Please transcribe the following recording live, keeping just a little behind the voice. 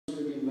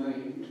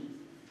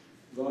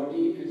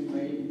body and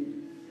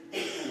mind,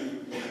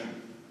 and,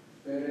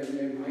 whereas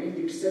the mind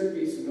itself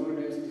is known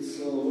as the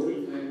soul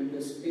and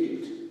the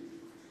spirit.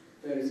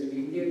 Whereas in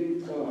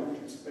Indian thought,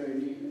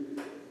 especially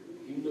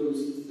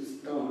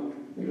Hindus' thought,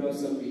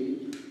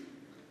 philosophy,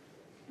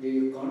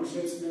 the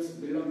consciousness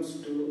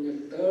belongs to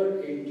a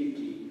third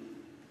entity.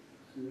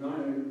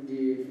 Not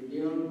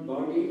beyond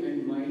body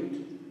and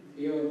mind,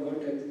 we have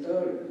got a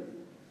third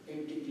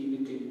entity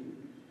within,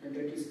 and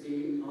that is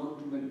the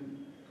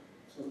Atman.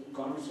 So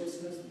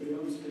consciousness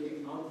belongs to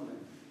the Atman.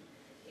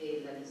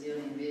 E la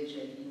visione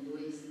invece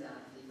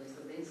induista di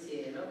questo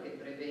pensiero, che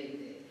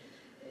prevede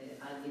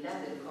al di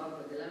là del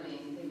corpo e della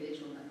mente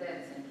invece una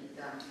terza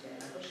entità che è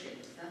la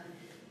coscienza,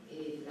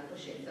 e la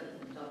coscienza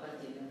appunto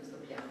appartiene a questo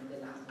piano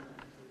dell'Atman.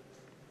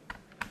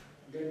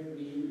 Then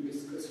we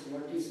discuss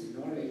what is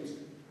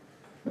knowledge.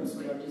 First,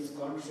 what is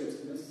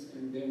consciousness,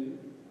 and then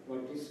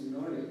what is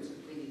knowledge.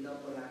 Quindi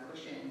dopo la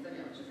coscienza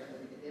abbiamo cercato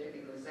di vedere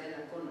che cos'è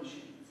la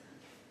conoscenza.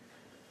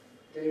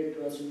 There it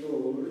was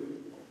told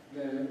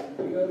that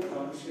pure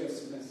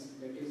consciousness,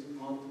 that is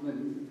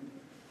Atman,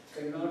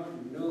 cannot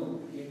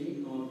know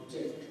any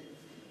object.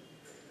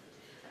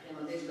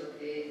 Abbiamo detto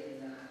che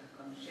la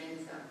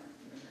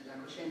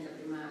coscienza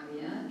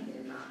primaria, che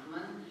è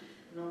l'Atman,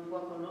 non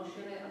può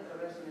conoscere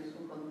attraverso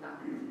nessun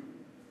contatto.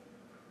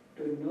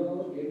 To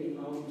know any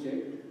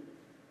object,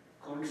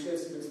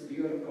 consciousness,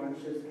 pure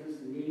consciousness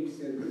needs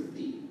a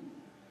vritti.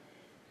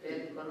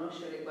 Per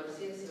conoscere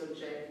qualsiasi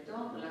oggetto,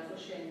 la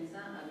coscienza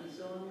ha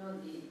bisogno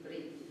di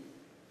vritti.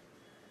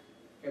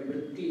 A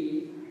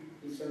vritti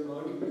is a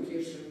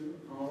modification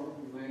of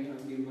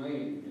the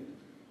mind.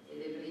 E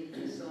le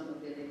vritti sono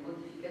delle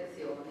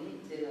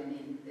modificazioni della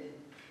mente.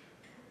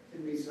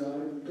 And these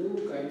are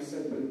two kinds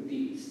of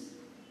vrittis.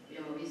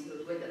 Abbiamo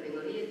visto due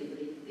categorie di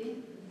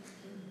vritti.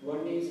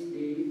 One is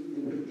the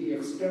vritti,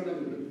 external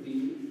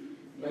vritti,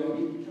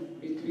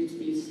 with which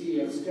we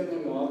see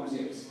external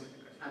objects.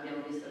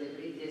 Abbiamo visto le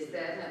vritti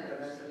esterne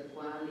attraverso le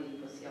quali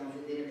possiamo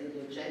vedere gli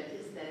oggetti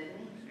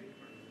esterni.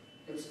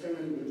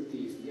 External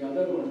vrittis. The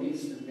other one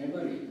is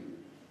memory.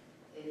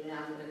 E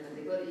l'altra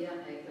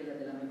categoria è quella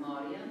della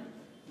memoria.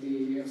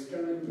 The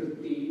external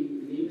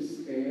vritti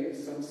leaves a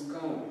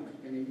samskara,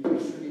 an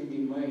impression in the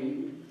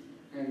mind,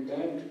 and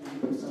that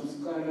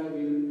samskara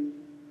will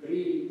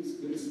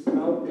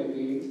sprout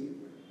again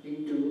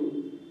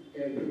into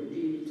a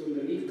vritti which will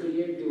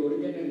recreate the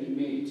original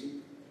image.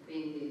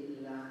 Quindi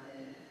la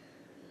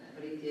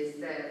vritti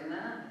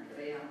esterna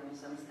crea un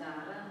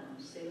samskara,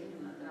 un segno,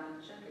 una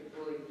traccia che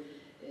poi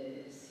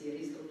si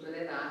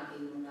ristrutturerà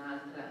in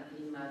un'altra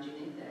immagine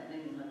interna,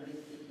 in una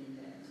vritti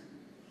interna,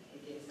 e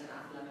che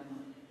sarà la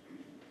memoria.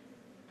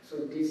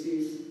 So this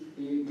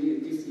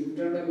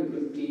internal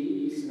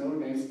vritti is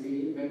known as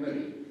the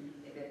memory.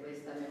 Ed è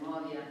questa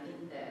memoria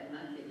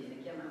interna che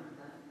viene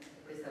chiamata,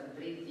 questa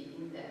vritti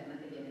interna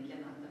che viene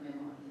chiamata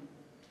memoria.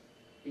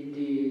 In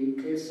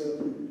the case of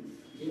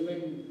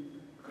human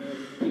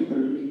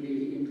people,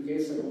 in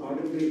case of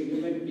ordinary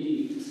human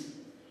beings,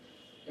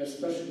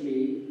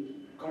 especially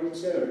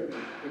cultured,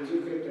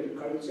 educated,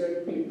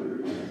 cultured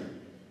people,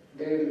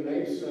 their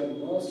lives are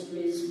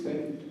mostly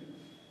spent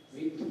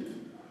with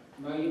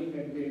mind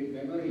and the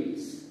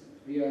memories.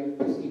 We are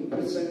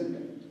imprisoned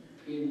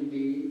in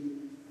the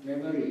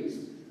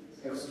memories.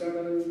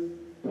 External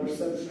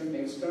perception,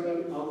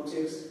 external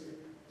objects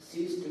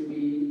cease to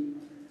be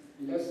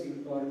less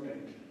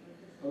important.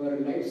 Our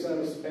lives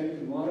are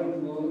spent more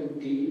and more in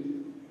the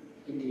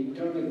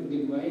internal,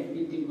 the mind,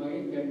 with the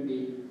mind and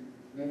the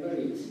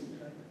memories.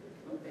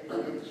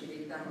 Per le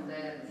civiltà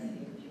moderne,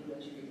 in più la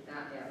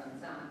civiltà è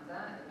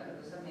avanzata, e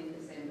paradossalmente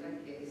sembra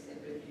che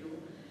sempre più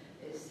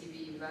si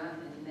viva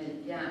nel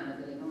piano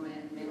delle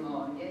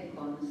memorie,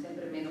 con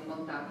sempre meno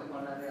contatto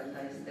con la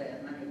realtà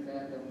esterna, che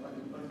perde un po'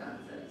 di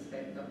importanza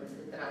rispetto a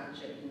queste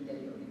tracce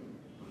interiori.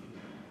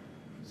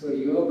 So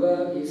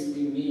yoga is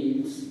the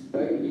means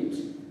by which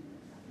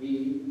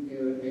we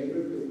are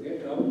able to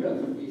get out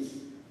of this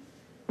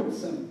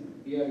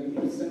prison. We are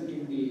imprisoned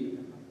in the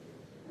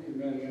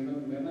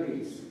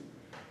memories.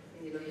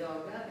 Quindi lo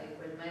yoga è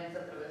quel mezzo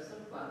attraverso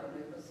il quale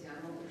noi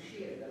possiamo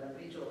uscire dalla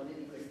prigione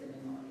di queste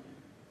memorie.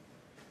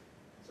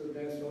 So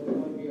that's what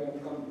we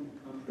have come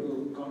up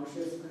to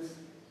consciousness,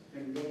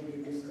 and then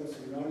we discuss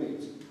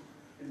knowledge.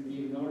 And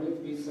the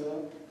knowledge we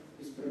saw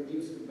is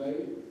produced by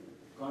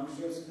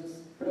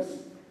consciousness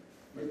plus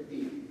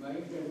vritti.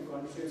 Mind and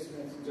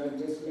consciousness,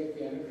 just like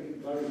the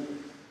electric bulb.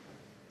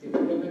 The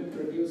filament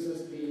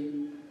produces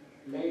the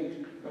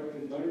light, but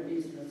the bulb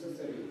is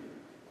necessary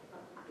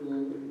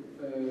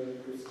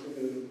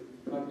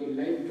for the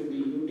light to be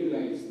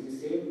utilized. The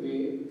same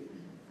way,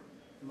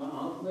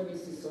 Atman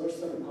is the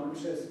source of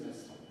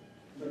consciousness.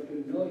 But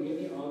to know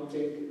any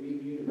object, we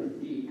need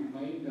vritti,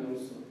 mind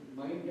also.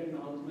 Mind and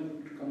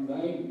Atman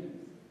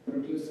combined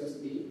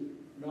produces the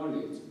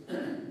knowledge.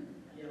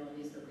 Abbiamo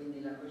visto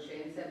quindi la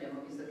coscienza,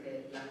 abbiamo visto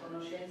che la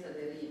conoscenza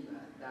deriva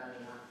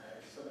dalla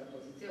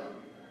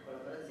sovrapposizione, dalla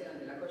collaborazione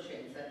della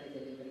coscienza e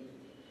delle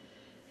vritti.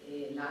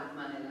 E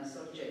l'Atman è la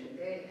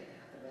sorgente,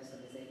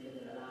 attraverso l'esempio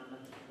della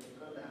lampada che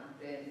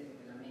ricordate,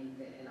 dove la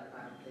mente è la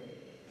parte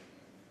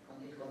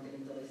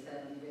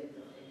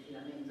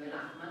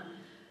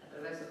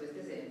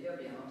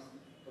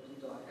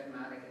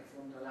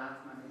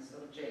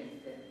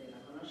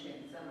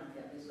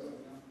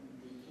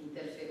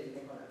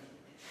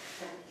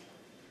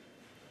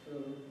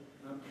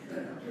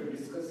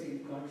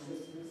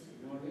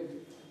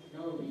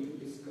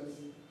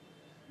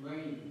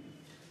mind.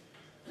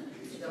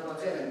 E dopo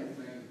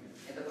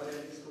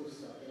aver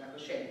discusso della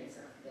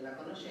coscienza, della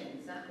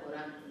conoscenza,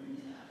 ora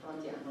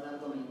affrontiamo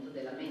l'argomento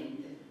della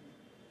mente.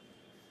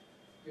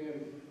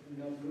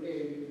 Now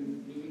today we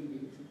will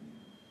begin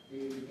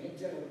with the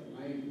nature of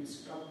mind, the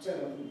structure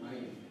of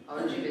mind.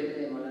 Oggi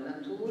vedremo la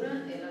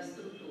natura e la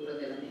struttura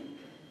della mente.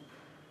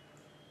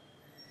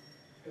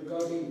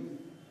 Regarding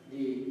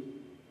the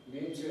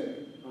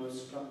nature or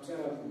structure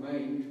of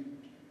mind,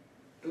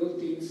 two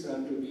things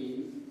are to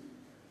be,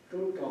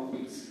 two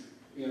topics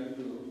we have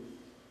to,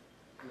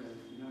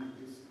 not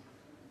this,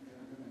 the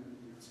other one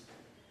is,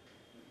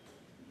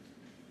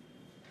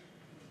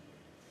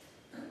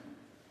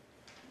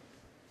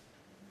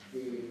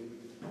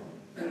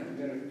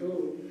 there are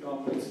two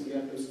topics we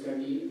have to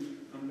study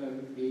under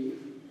the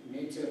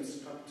nature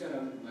structure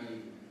of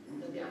mind.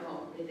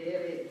 Dobbiamo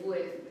vedere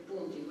due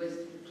punti, due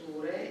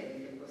strutture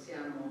che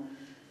possiamo,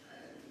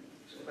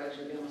 su quali ci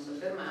dobbiamo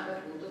soffermare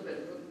appunto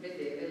per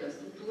vedere la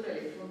struttura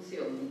e le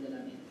funzioni della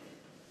mente.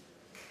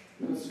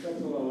 First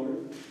of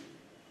all,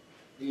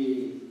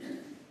 the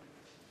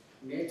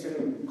nature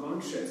of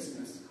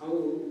consciousness, how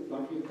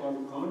what we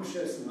call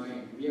conscious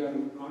mind, we are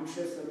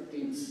conscious of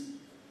things.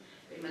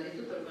 Prima di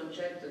tutto il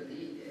concetto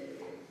di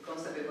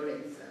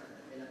consapevolezza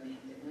della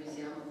mente, noi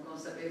siamo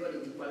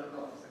consapevoli di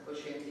qualcosa,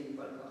 coscienti di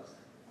qualcosa.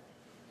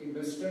 In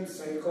Western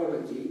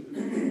psychology,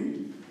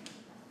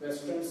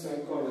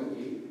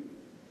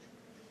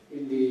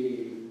 in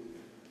the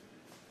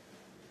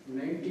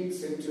 19th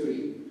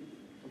century,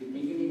 the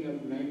beginning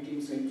of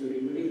 19th century,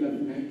 middle of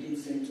 19th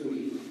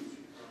century,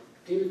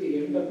 till the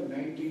end of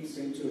 19th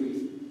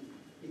century,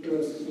 it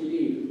was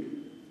believed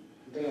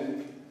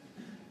that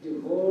the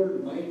whole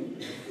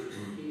mind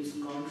is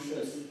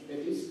conscious. That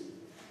is,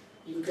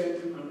 you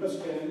can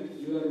understand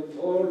your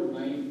whole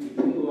mind. If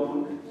you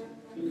want,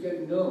 you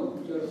can know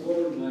your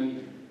whole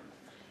mind.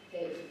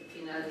 E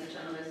fino al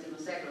XIX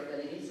secolo,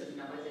 dall'inizio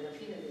fino a quasi alla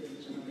fine del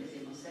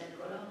XIX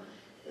secolo,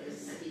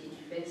 si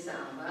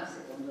pensava,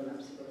 secondo la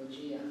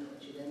psicologia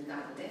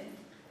occidentale,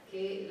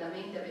 che la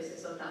mente avesse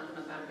soltanto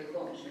una parte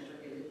conscia, cioè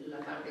che la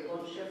parte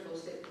conscia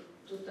fosse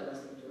tutta la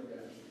struttura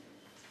della mente.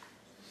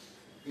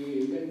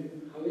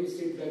 Then how is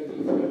it that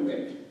we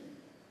forget?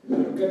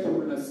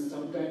 Forgetfulness,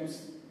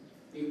 sometimes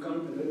we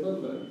can't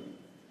remember.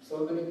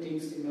 So many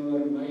things in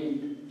our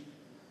mind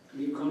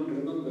we can't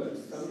remember.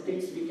 Some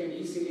things we can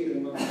easily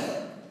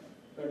remember,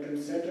 but in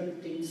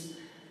certain things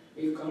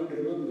we can't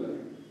remember.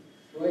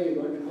 Why?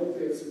 How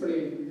to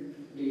explain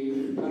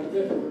the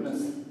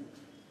forgetfulness?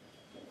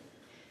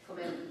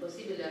 Come è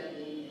possibile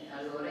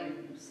allora,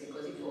 se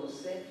così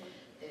fosse,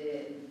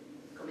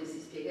 come si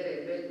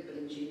spiegherebbe il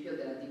principio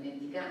della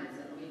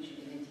dimenticanza? Noi ci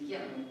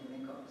dimentichiamo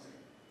alcune cose.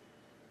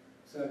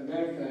 So at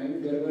that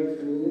time there were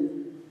two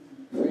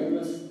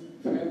famous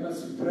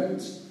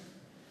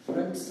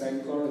French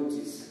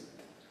psychologists,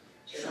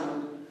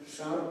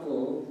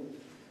 Charcot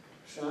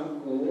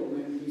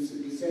and his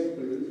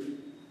disciple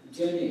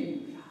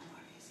Jenny.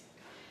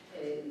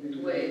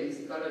 Due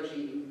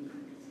psicologi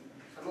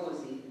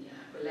famosi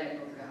a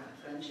quell'epoca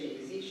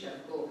francesi,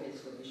 Charcot e il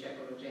suo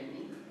discepolo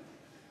Jenny.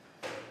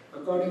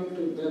 According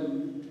to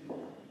them,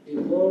 the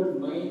whole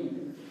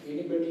mind,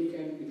 anybody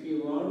can, if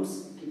you want,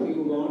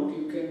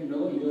 you can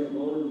know your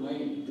whole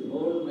mind. The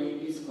whole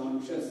mind is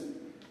conscious.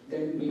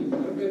 Then we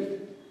forget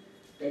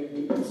that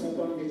depends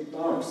upon the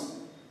thoughts.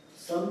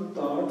 Some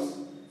thoughts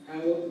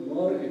have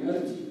more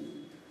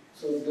energy.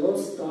 So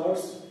those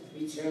thoughts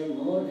which have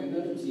more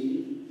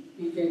energy,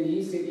 we can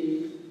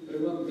easily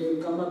remember, they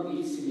will come up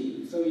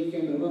easily. So we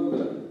can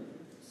remember.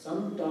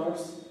 Some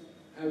thoughts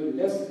have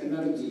less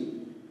energy.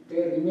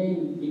 They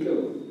remain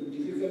below,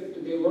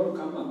 difficult, they won't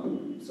come up,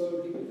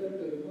 so difficult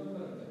to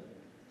remember them.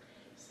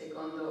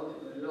 Secondo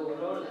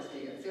loro la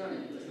spiegazione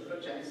di questo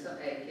processo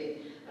è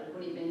che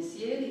alcuni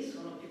pensieri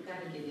sono più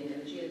carichi di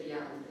energia di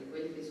altri,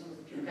 quelli che sono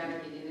più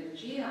carichi di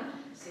energia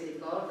si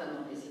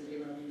ricordano e si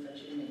imprimono più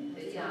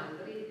facilmente, gli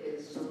altri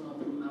sono a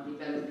un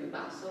livello più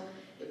basso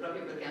e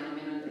proprio perché hanno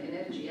meno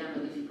energia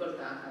hanno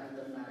difficoltà a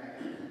ritornare a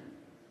casa.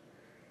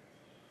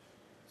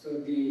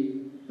 So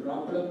the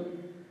problem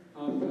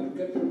of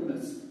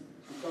forgetfulness,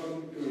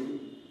 according to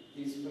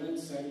these French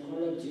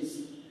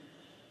psychologists,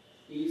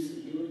 is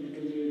due to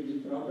the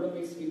problem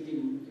is with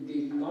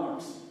the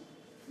thoughts,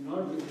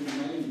 not with the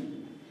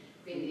mind.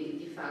 Quindi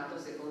di fatto,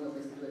 secondo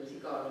questi due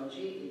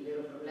psicologi, il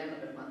vero problema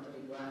per quanto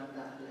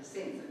riguarda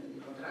l'assenza, quindi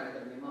il contrario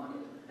della memoria,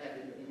 della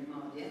perdita di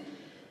memorie,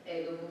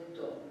 è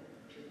dovuto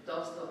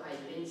piuttosto ai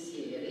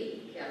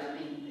pensieri che alla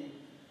mente.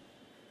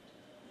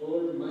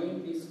 Whole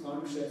mind is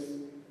conscious,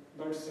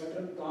 but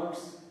certain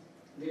thoughts,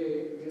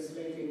 they just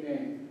like in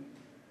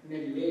a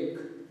lake.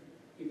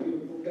 If you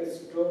put a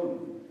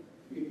stone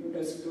in the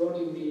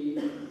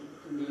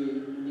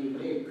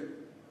lake,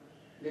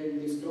 then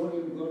the stone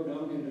will go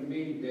down and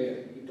remain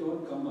there. It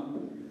won't come up.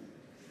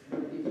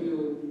 But if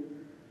you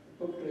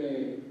put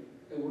a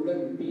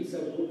wooden piece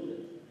of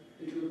wood,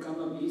 it will come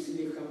up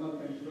easily, come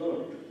up and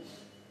float.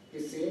 The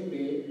same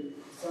way,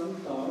 some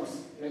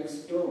thoughts, like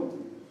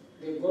stone,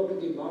 they go to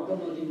the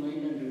bottom of the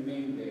mind and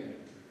remain there.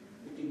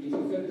 It it is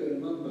difficult to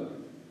remember.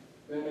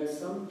 Whereas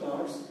some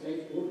thoughts,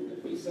 like wood,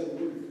 a piece of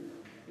wood,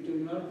 it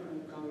will not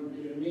come,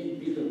 it will remain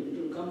below, it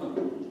will come up.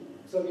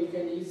 So we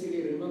can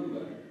easily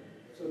remember.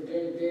 So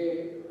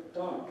they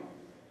thought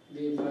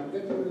the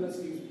forgetfulness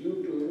is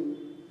due to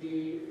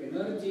the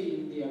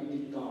energy of the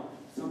thought.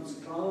 Some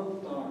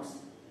strong thoughts,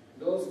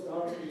 those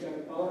thoughts which are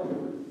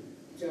powerful,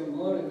 which have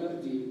more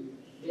energy,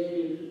 they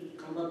will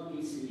come up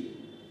easily.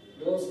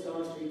 Those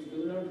thoughts which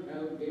do not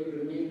have, they will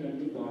remain at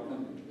the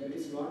bottom. That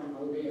is how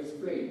they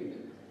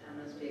explained.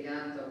 Hanno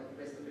spiegato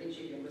questo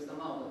principio in questo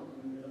modo.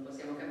 Lo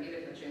possiamo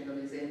capire facendo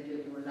l'esempio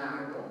di un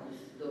lago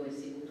dove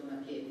si butta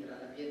una pietra.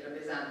 La pietra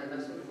pesante va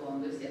sul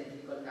fondo e si ha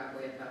difficoltà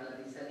poi a farla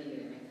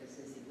risalire, mentre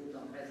se si butta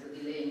un pezzo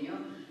di legno,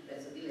 il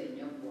pezzo di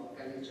legno può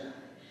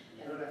galleggiare.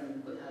 E allora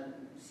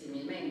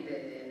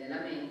similmente nella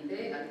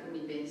mente alcuni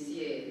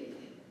pensieri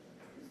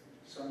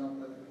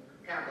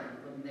cadono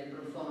nel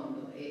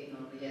profondo e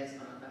non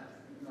riescono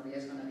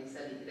a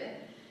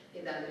risalire,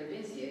 ed altri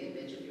pensieri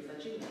invece più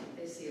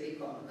facilmente si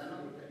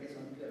ricordano perché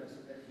sono più alla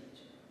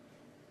superficie.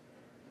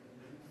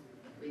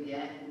 Quindi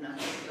è una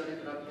questione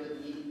proprio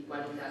di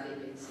qualità dei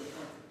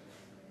pensieri.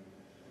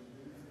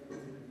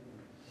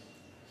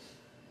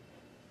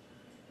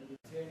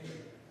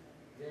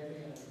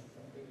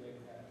 Something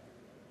like that.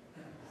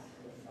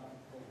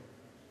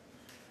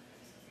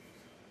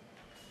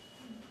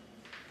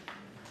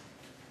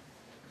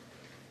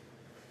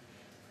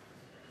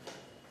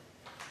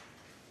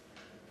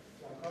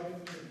 So according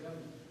to them,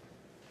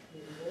 the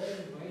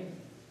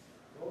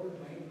whole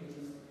mind is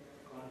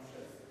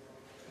conscious.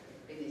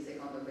 Quindi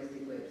secondo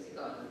questi due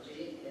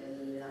psicologi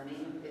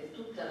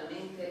tutta la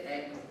mente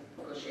è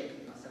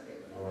cosciente,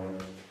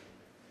 consapevole,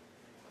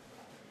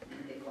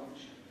 mente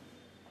conscia.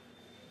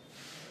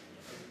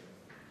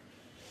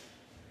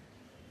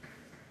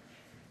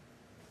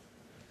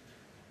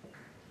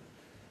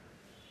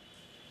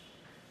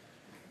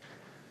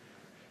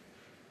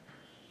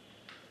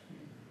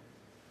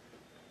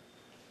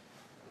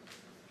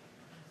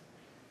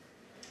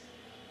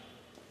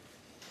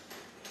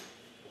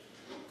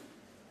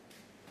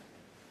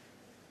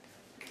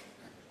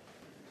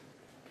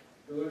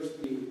 Towards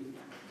the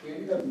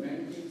end of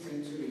 19th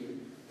century,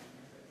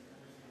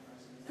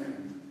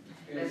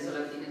 Verso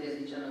la fine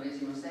del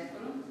XIX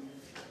secolo,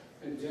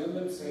 a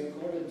German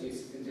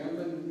psychologist, a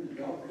German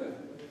doctor.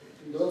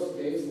 In those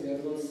days there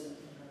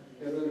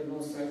were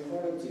no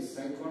psychologists.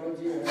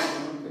 Psychology had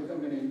not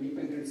become an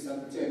independent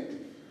subject.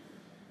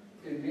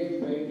 And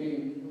name by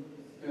name,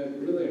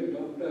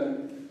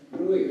 Dr.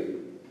 Breuer.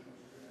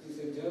 He is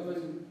a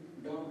German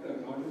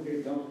doctor,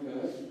 ordinary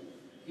doctor.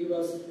 He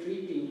was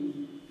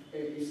treating a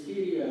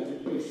hysteria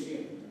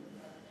patient.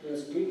 He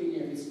was treating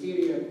a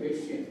hysteria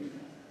patient.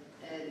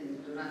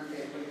 Durante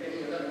quel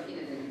periodo, alla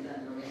fine del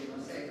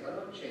XIX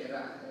secolo,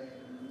 c'era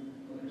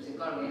un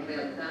psicologo, in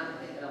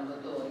realtà era un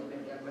dottore,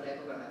 perché a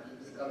quell'epoca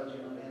gli psicologi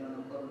non erano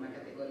ancora una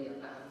categoria a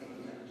parte,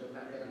 quindi la maggior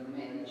parte erano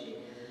medici,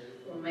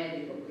 un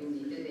medico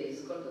quindi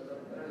tedesco, il dottor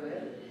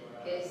Breuer,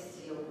 che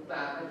si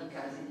occupava di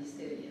casi di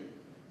isteria.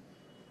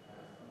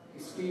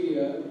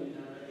 Hysteria,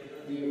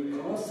 the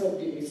cause of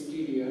the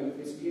hysteria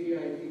I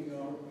think you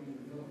know.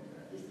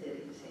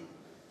 Isteria, sì.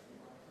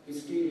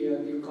 Hysteria,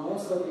 the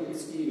cause of the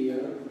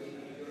hysteria,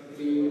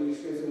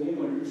 she as a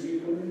woman, she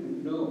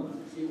couldn't know,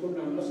 she couldn't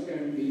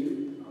understand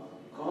the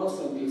cause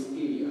of the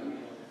hysteria.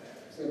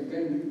 So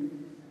then,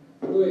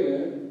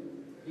 Breuer,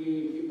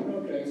 he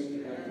hypnotized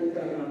her, put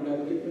her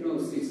under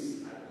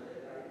hypnosis.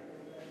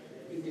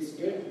 In this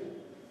state,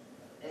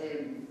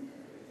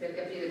 per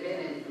capire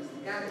bene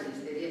questi casi di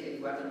isteria che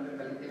riguardano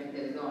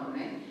prevalentemente le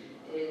donne,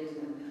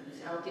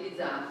 ha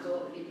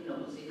utilizzato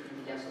l'ipnosi,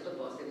 quindi li ha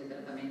sottoposti a dei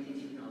trattamenti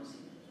di ipnosi.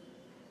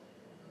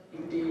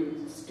 in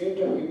the state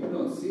of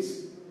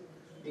hypnosis,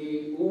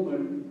 the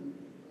woman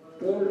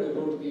told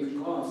about the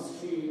cause.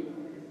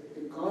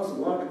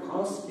 What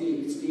caused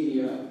the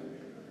hysteria.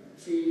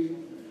 She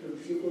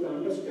could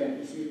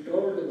understand. She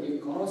told the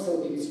cause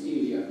of the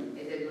hysteria.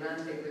 Ed è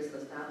durante questo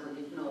stato di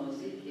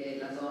ipnosi che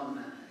la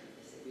donna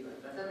che seguiva il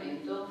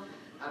trattamento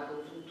ha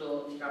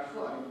potuto tirar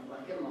fuori in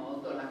qualche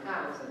modo la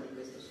causa di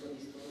questo suo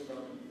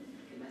disturbo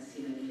che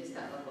si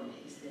manifestava come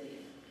isteria.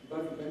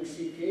 But when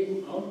she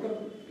came out of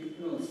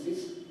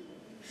hypnosis,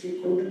 she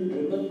couldn't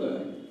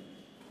remember.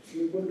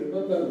 She couldn't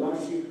remember what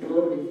she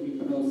told in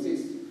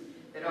hypnosis.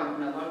 Però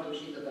una volta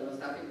uscito dallo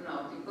stato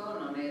ipnotico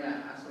non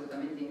era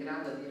assolutamente in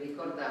grado di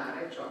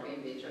ricordare ciò che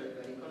invece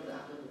aveva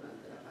ricordato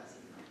durante la fase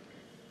ipnotica.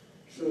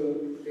 So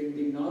in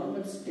the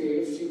normal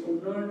state, she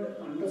could not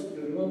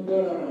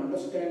remember or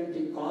understand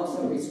the cause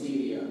of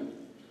hysteria.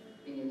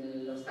 Quindi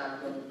nello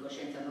stato di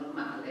coscienza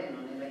normale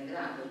non era in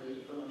grado di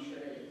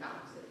riconoscere le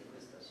cause di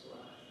questa sua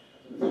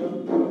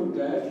patologia. From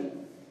that,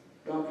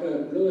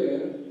 Dr.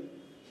 Breuer,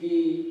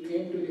 he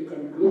came to the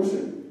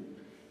conclusion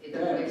E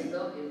da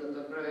questo il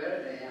dottor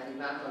Breuer è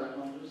arrivato alla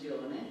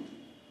conclusione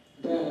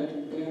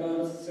that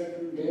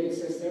there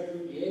is a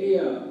certain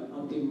area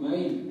of the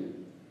mind.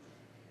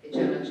 che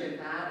c'è una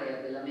certa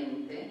area della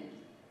mente,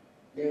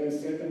 There is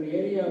a certain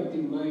area of the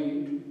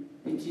mind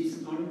which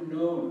is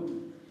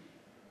unknown.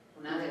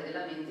 un'area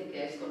della mente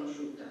che è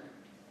sconosciuta.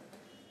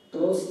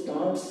 Those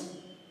thoughts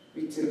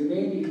which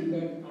remain in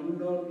that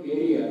unknown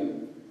area,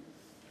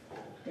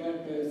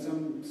 that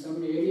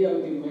some area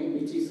of the mind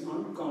which is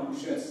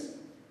unconscious.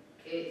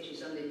 Che ci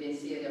sono dei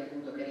pensieri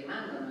appunto che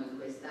rimangono in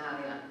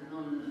quest'area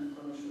non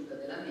conosciuta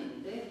della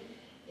mente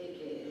e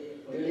che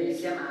viene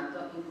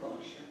chiamato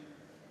inconscio.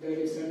 There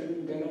is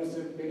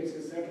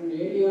a certain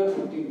area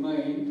of the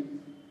mind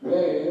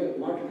where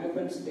what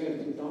happens there,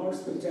 the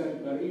thoughts which are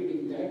buried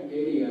in that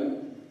area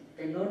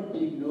cannot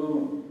be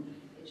known.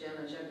 E c'è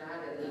una certa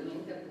area della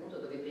mente appunto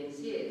dove i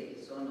pensieri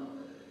che sono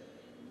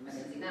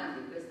immagazzinati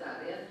in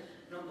quest'area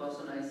non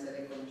possono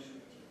essere conosciuti.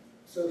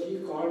 So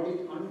he called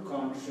it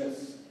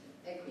unconscious.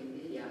 E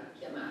quindi li ha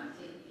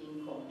chiamati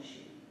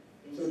inconsci.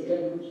 So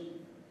then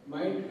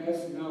mind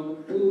has now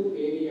two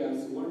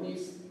areas. One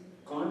is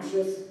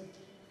conscious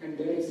and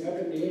there is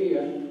certain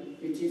area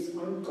which is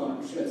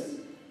unconscious.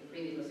 E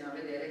quindi possiamo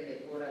vedere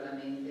che ora la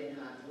mente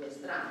ha due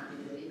strati,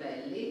 due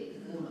livelli,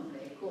 uno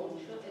che è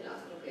conscio e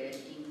l'altro che è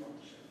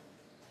inconscio.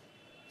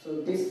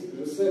 So this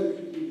result,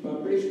 he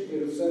published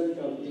the result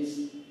of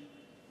this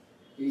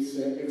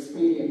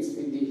experience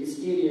with the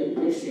hysteria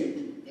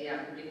patient. E ha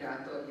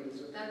pubblicato i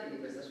risultati di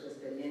questa sua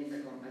esperienza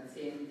con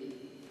pazienti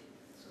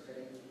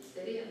sofferenti di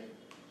isteria.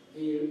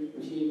 He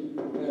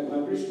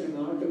published an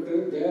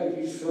article there.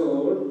 He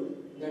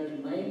showed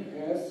that mind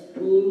has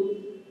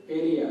two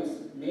areas.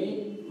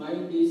 Main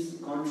mind is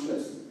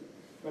conscious,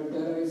 but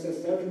there is a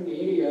certain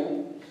area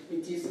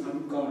which is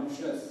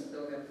unconscious.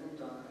 Dove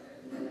appunto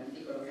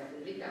nell'articolo che ha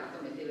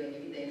pubblicato metteva in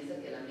evidenza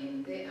che la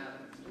mente ha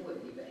due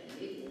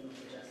livelli, uno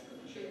che già si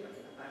conosceva, che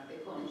è la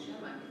parte conscia,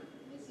 ma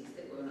che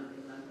esiste poi anche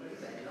un altro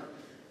livello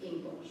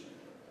inconscio.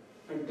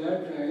 At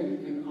that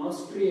time, an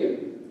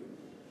Austrian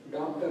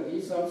doctor, he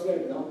is also a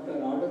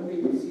doctor,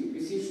 ordinary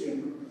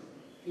physician,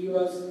 he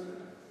was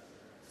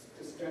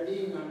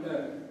studying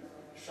under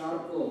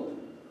Charcot,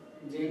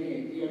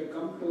 Jene. He had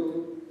come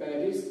to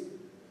Paris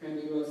and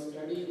he was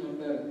studying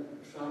under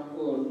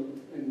Charcot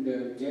and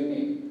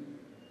Jene.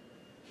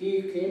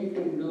 He came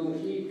to know,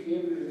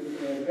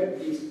 read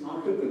this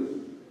article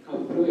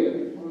of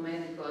Breuer. Un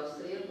medico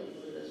austriaco, di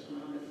cui adesso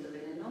non ho capito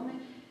bene il nome,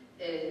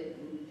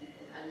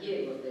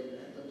 allievo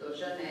del dottor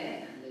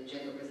Janet,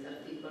 leggendo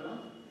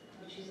quest'articolo,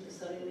 which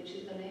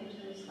is the name?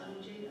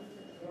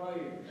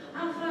 Freud.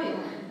 Ah, Freud!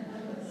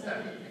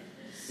 Sorry.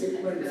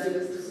 Sigmund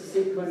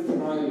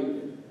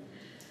Freud.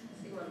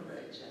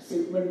 Certo.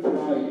 Sigmund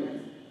Freud.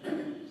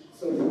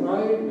 So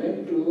Freud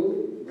went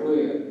to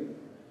Breuer.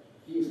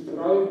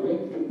 Freud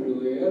went to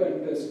Breuer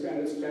and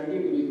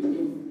studied with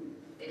him.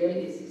 E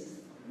quindi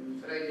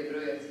Freud e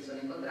Breuer si sono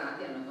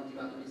incontrati e hanno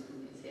continuato gli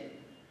studi insieme.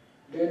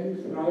 Then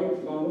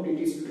Freud found it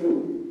is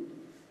true.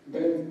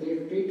 Then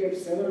they treated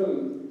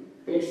several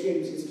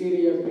patients,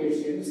 hysteria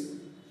patients,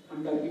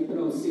 under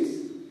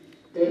hypnosis.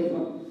 E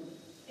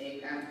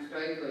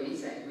Freud poi in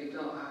seguito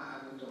ha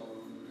avuto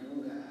una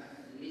lunga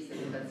lista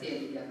di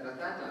pazienti che ha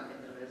trattato anche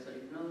attraverso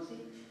l'ipnosi.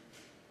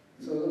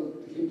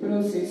 So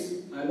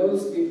hypnosis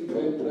allows the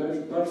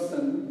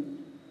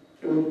person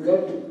to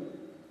get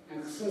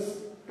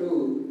access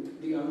to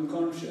the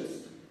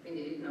unconscious.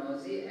 Quindi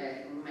l'ipnosi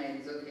è un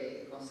mezzo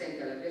che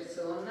consente alla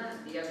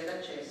persona di avere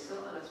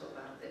accesso alla sua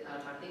parte, alla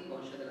parte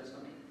inconscia della sua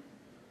mente.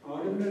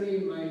 Ordinary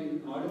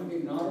mind,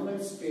 ordinary normal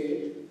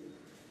state,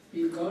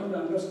 we can't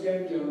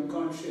understand the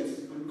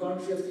unconscious.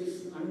 Unconscious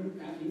is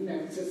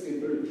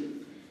inaccessible.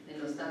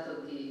 Nello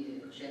stato di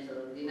coscienza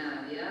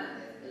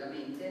ordinaria della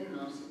mente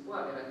non si può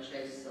avere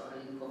accesso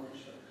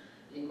all'inconscio.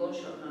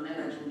 L'inconscio non è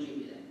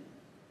raggiungibile.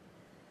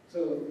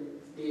 So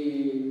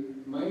the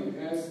mind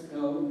has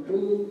now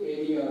two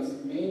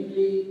areas.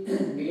 Mainly,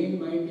 main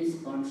mind is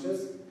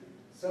conscious.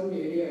 Some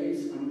area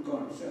is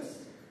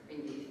unconscious.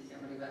 Quindi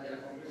siamo arrivati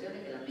alla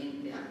conclusione che la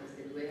mente ha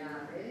queste due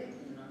aree,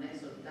 non è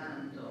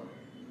soltanto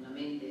una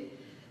mente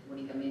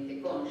unicamente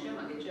conscia,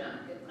 ma che c'è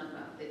anche una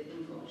parte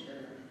inconscia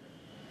della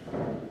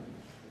mente.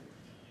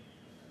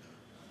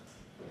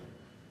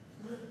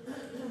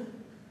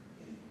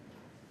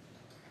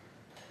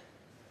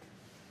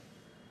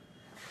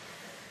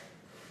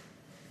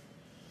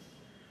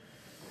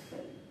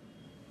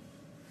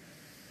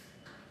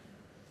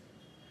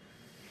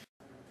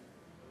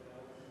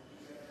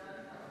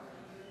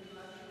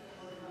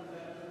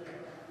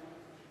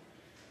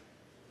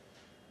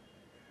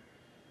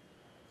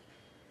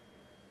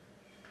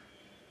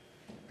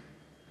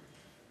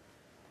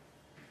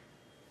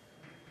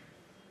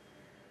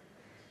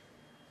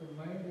 So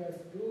mind has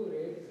two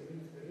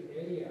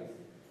areas,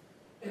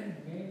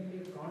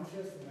 mainly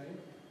conscious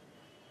mind,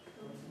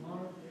 a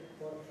small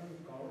portion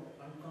called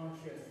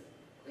unconscious.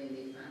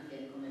 Quindi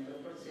anche come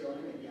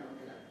proporzione vediamo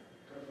che la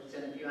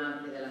proporzione più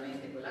ampia della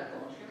mente è quella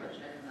conscia, ma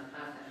c'è una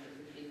parte anche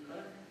più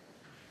piccola.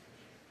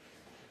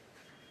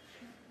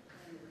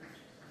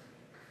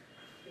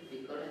 Più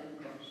piccola è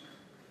inconscia.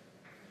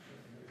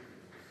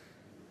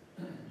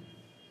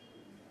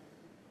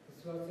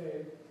 This was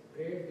a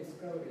great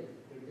discovery,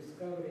 the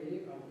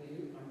discovery of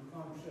the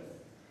unconscious.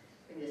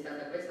 Quindi è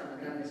stata questa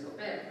una grande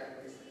scoperta,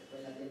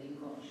 quella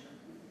dell'inconscio.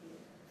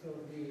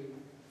 So the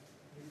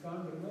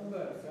can't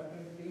remember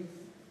certain things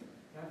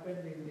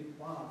happened in the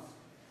past,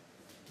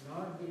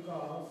 not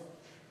because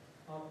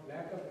of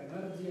lack of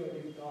energy of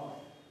the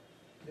thought.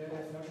 There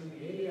are certain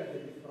areas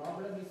that the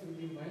problem is with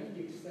the mind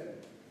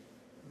itself,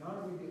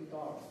 not with the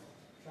thoughts.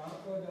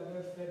 Charcot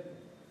others said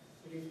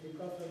it is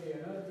because of the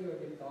energy of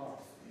the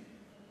thoughts.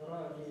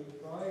 Freud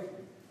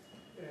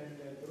and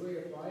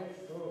Freud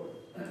showed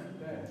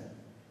that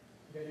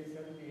there is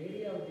certain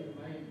area of the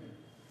mind.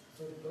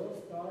 So those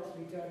thoughts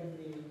which are in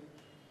this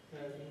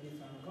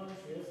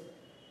unconscious,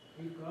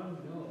 we can't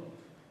know.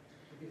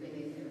 We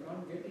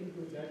can't get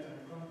into that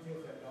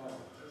unconscious at all.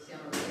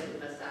 Possiamo vedere il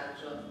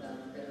passaggio da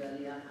una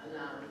teoria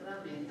all'altra,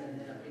 mentre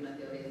nella prima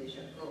teoria di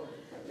Charcot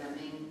la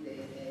mente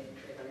è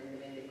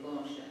prevalentemente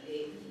conscia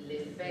e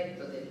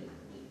l'effetto di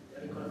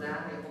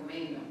ricordare o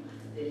meno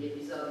degli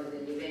episodi,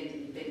 degli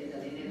eventi dipende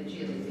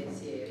dall'energia dei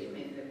pensieri,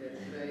 mentre per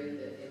Freud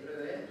e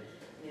Breuer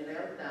in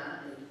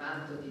realtà il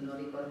fatto di non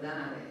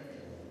ricordare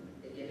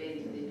degli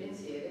eventi o dei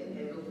pensieri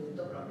è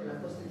dovuto proprio alla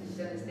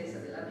costituzione stessa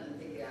della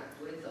mente, che ha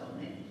due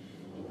zone,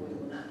 di cui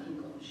una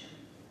inconscia.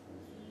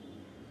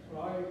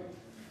 Freud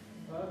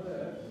found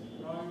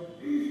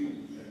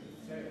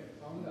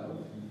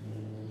out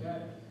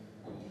that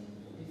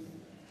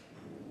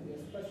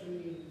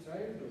especially in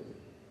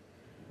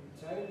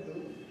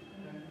childhood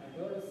and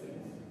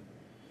adolescence,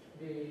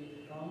 the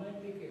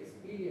traumatic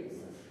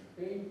experiences,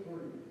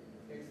 painful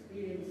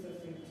experiences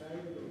in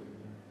childhood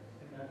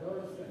and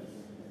adolescence,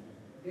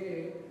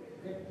 they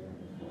get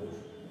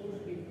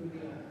pushed into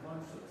the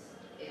unconscious.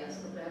 E ha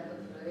scoperto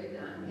Freud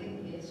anche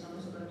che sono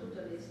soprattutto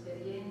le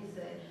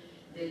esperienze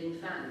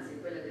dell'infanzia,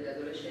 quelle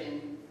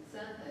dell'adolescenza,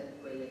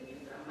 quelle più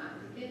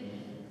drammatiche,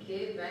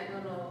 che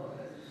vengono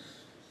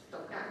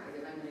stoccate, che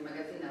vengono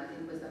immagazzinate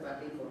in questa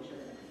parte inconscia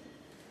della mente.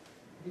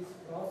 This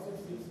process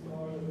is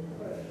called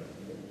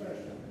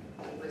repression.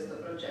 Questo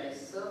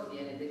processo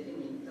viene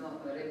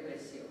definito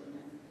repressione.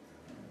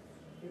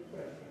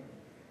 Repression.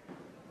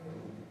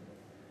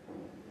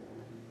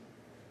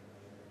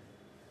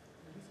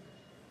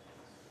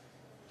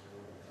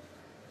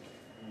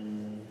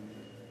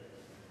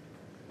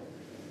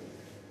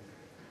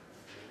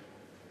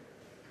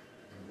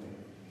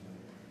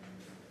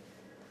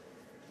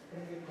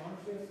 From the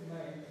conscious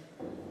mind,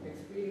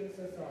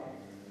 experiences are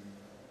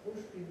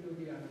pushed into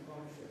the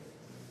unconscious.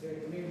 They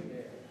remain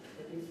there.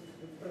 That is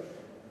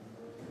repression.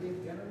 This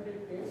generally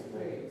takes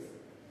place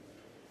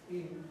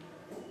in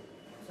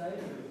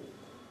childhood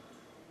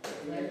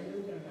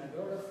and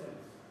adolescence.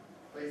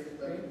 Questo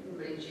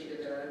principio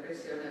della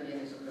repressione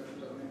avviene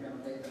soprattutto, come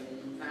abbiamo detto,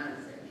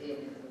 nell'infanzia e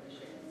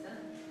nell'adolescenza.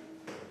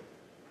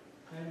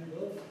 And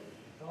those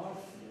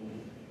thoughts,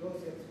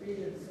 those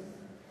experiences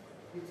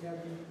which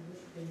have been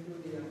pushed into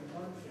the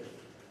unconscious,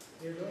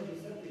 they don't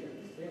disappear,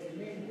 they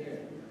remain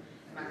there.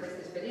 Ma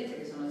queste esperienze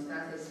che sono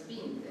state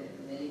spinte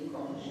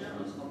nell'inconscio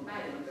non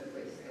scompaiono per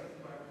questo,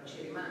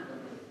 ci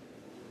rimangono.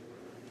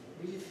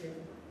 These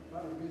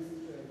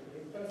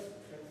repressed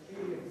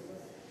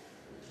experiences,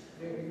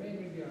 they remain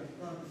in the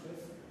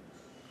unconscious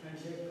and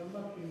they come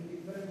up in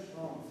different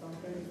forms,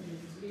 sometimes in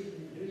sleep,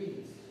 in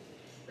dreams.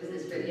 Queste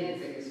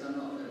esperienze che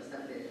sono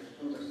state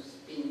appunto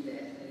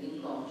spinte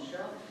nell'inconscio,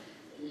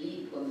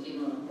 lì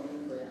continuano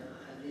comunque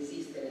ad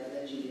esistere, ad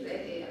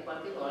agire e a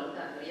qualche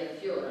volta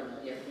riaffiorano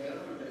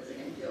per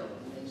esempio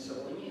nei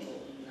sogni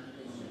o in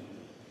altri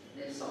momenti,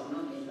 nel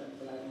sonno e in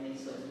particolare nei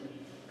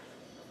sogni.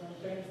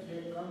 Sometimes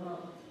they come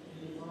up in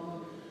the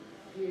form of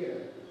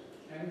fear,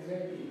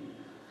 anxiety.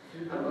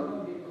 You don't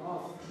know the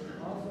cause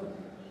of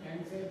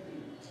anxiety,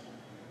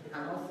 the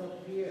cause of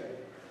fear,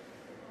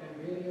 and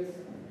various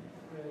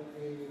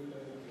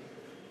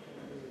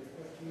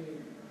especially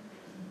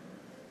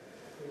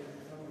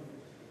some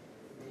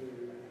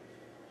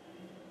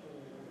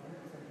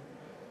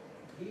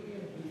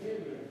deviant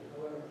behavior,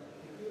 our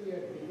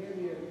peculiar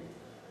behavior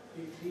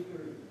with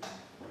people.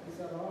 These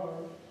are all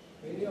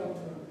very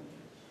often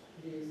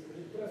these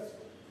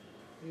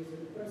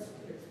repressed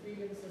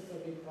experiences of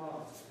the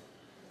past.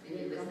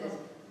 Quindi queste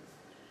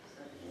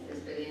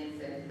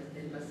esperienze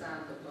del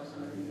passato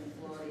possono venire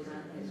fuori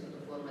anche sotto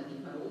forma di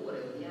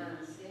paure o di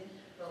ansie,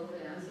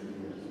 paure e ansie di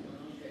cui si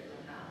conosce la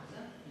causa,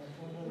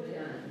 oppure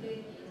anche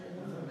in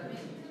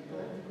comportamenti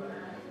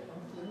particolari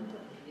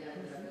di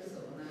altra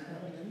persona che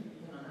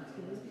non hanno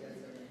una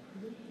spiegazione.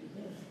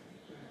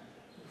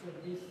 So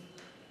this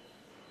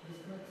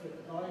much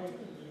Freud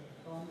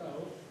found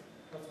out,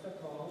 first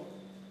of all,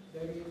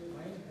 that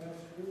mind has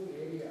two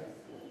areas,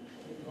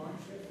 the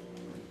conscious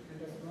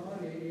and a small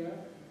area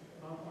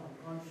of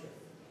unconscious.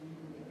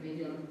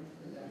 Quindi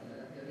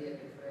la teoria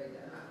che Freud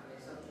ha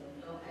messo a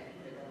punto è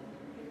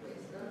prevalentemente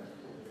questo,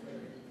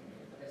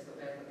 aver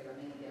scoperto che la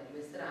mente ha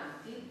due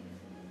strati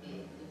e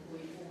di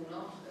cui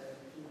uno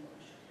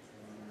inconscio,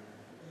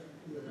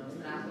 uno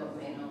strato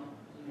meno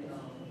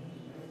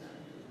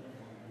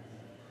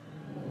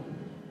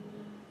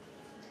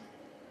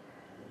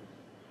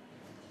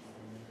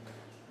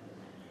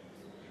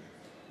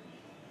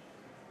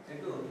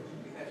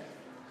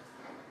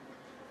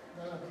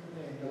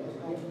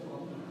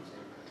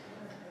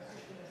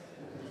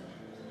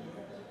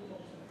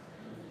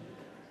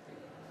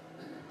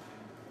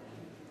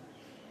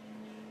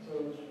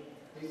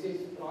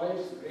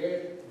Freud's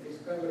great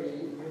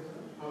discovery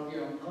of the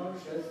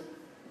unconscious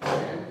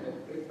and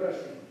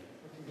repression.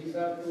 These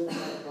are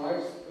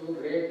Freud's two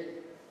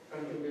great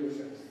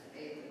contributions.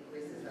 E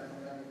questo è stato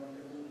un grande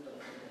contributo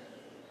alla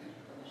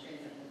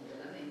conoscenza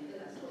della mente,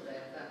 la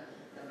scoperta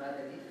da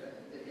parte di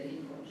Freud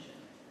dell'inconscio.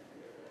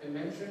 I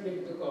mentioned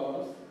it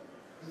because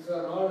these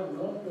are all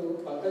known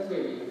to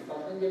Patanjali.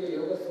 Patanjali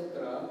Yoga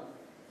Sutra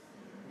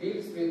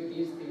deals with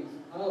these things.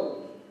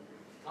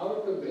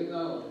 How to bring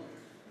out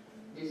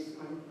these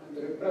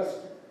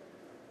repressed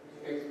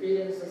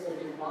experiences of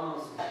the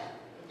past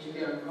in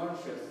the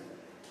unconscious.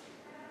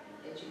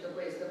 E cito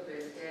questo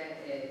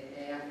perché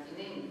è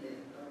attinente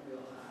proprio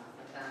a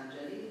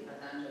Patanjali.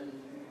 Patanjali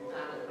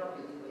parla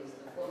proprio di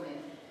questo, come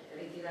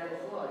ritirare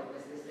fuori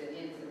queste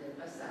esperienze del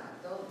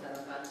passato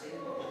dalla parte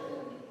inconscia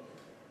della mente.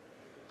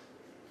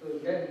 So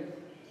then,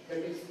 that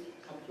is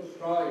up to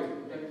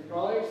Freud. Then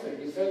Freud's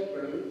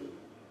disciple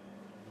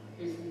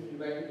is,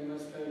 when you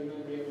must have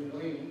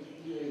knowing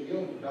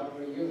Jung,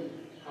 Dr. Jung,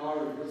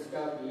 Carl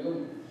Gustav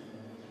Jung.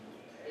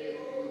 E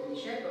il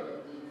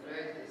discepolo di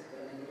Freud, che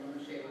sicuramente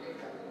conoscete,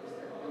 Carl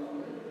Gustav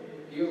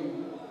Jung,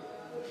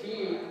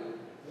 he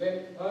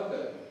went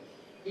further.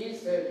 He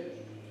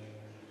said,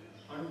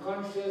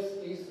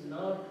 unconscious is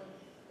not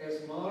a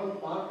small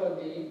part of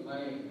the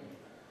mind.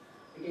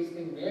 It is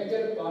the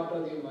major part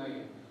of the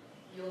mind.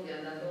 Jung è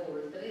andato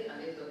oltre, ha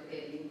detto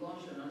che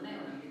l'inconscio non è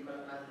una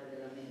piccola parte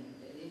della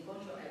mente,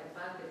 l'inconscio è la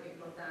parte più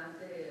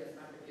importante, la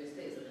parte più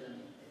estesa della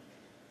mente.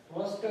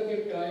 Most of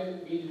the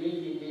time we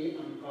live in the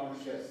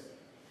unconscious.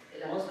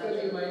 Most of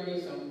the mind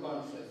is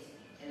unconscious.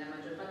 E la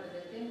maggior parte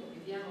del tempo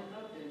viviamo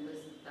proprio in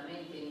questa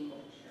mente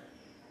inconscia.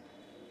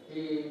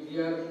 We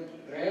are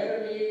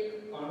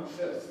rarely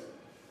conscious.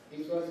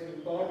 This was an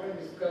important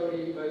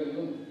discovery by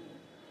Jung.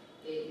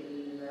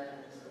 E la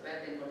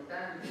scoperta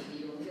importante di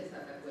Jung è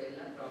stata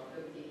quella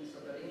proprio di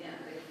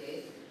sottolineare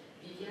che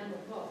viviamo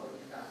poco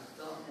di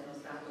fatto nello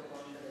stato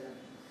conscio della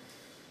mente.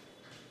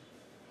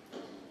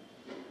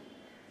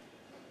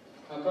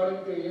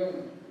 According to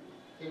Jung,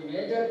 the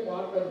major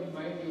part of the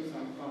mind is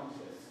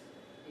unconscious.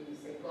 Quindi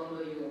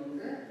secondo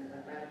Jung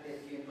la parte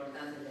più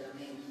importante della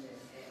mente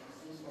è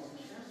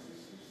inconscia,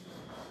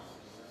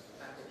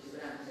 la parte più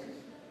grande.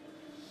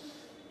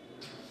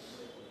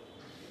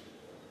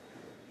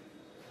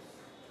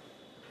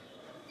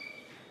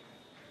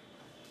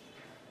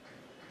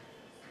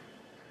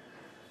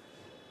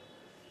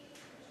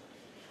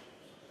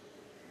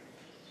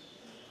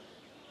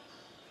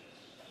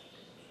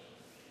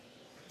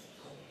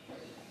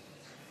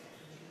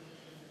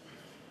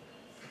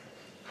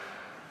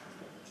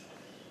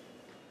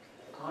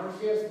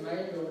 Conscious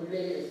mind, only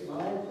a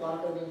small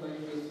part of the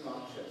mind is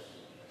conscious.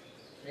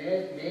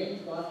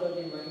 Main part of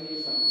the mind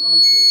is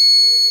unconscious.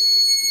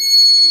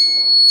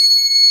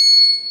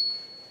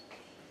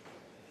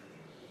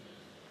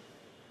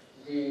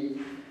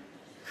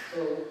 So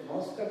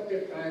most of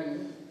the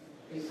time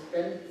is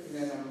spent in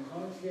an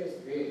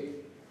unconscious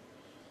way.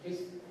 This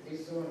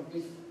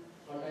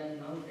what I am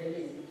now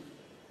telling,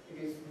 it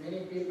is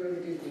many people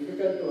it is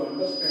difficult to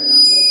understand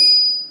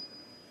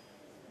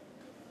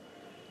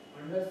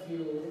unless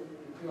you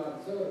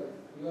observe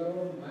your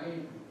own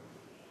mind,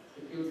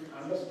 if you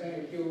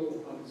understand, if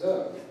you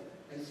observe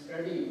and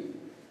study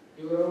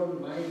your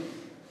own mind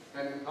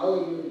and how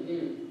you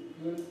live,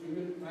 you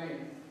will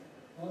find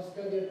most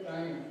of the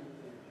time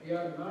we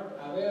are not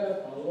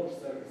aware of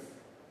ourselves.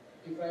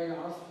 If I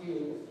ask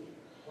you,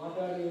 what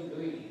are you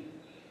doing?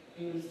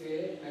 You will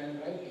say, I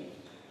am writing.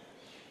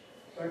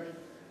 But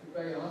if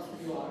I ask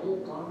you, are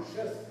you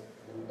conscious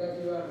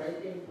that you are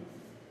writing?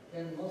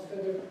 Then most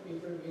of the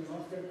people,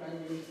 most of the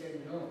time will say,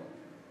 no.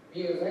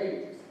 We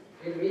write,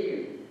 we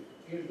read,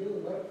 we do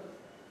work,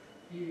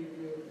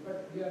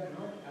 but we are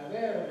not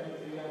aware of what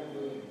we are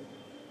doing.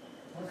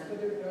 Most of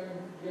the time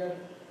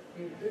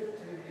we drift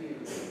with the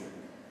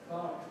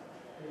thought.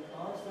 The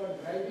thoughts are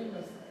driving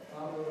us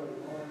forward,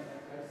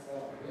 that's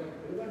all.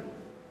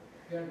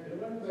 We are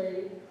driven by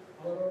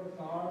our own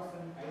thoughts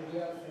and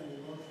ideas and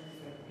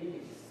emotions and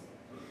feelings.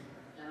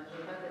 La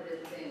maggior parte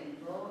del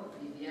tempo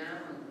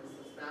viviamo in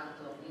questo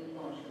stato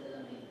inconscio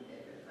della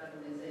mente. Per fare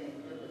un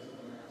esempio, questo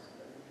come l'ha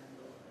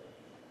sottolineato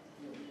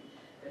Jung,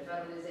 per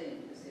fare un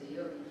esempio, se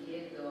io vi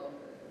chiedo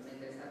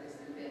mentre state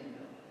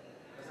scrivendo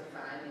cosa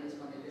fai, mi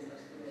rispondete sto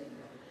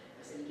scrivendo.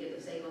 Ma se vi chiedo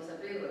sei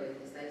consapevole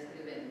che stai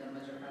scrivendo, la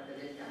maggior parte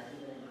del caso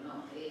diremo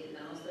no. E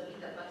la nostra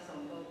vita passa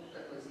un po'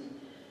 tutta così.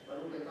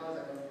 Qualunque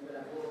cosa, qualunque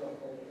lavoro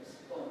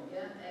si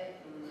compia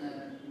è un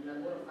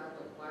lavoro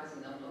fatto quasi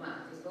in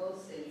automatico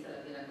senza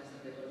la piena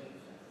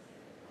consapevolezza.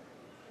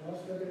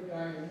 Most of the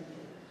time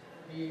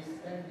we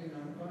spend in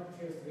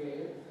unconscious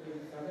way,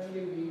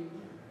 suddenly we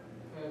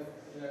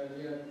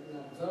are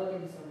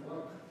observing some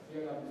work,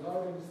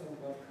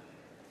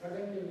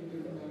 suddenly we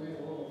become aware,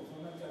 oh, so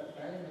much of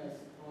time has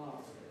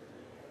passed.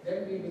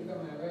 Then we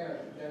become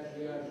aware that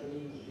we are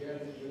doing this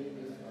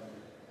work.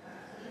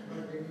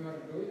 But when you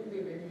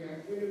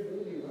actually do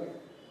the work,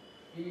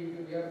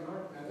 we are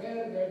not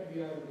aware that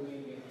we are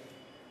doing it.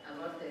 A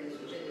volte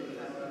succede di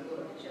fare un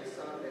lavoro che ci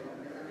assorbe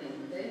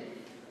completamente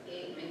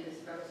e mentre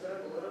si fa questo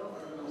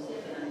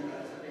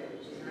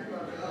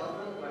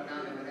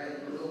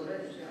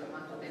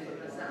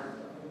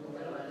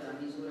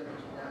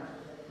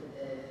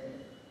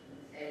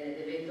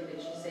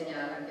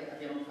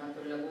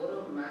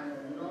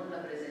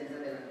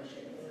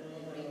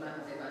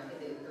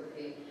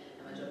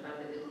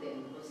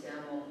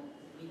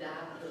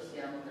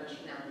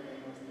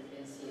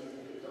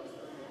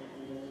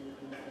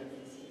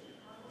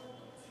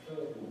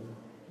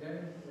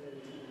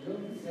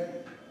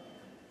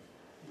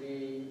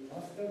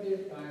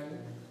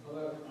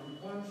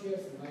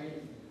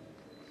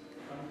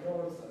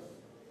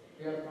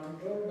we are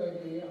controlled by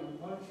the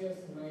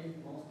unconscious mind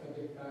most of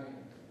the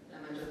time.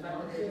 La maggior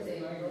parte del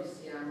tempo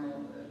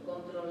siamo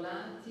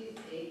controllati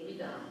e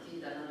guidati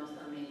dalla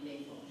nostra mente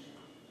inconscia.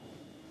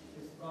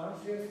 This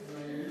conscious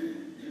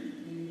mind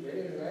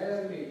very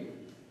rarely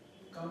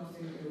comes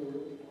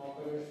into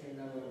operation in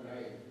our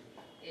life.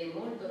 E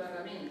molto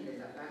raramente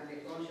la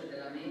parte conscia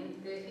della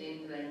mente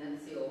entra in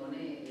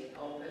azione e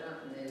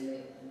opera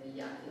negli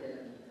atti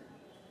della vita.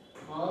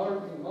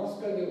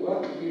 Most of the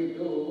work we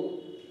do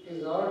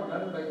is all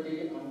done by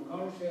the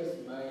unconscious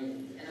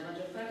mind. E la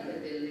maggior parte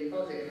delle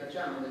cose che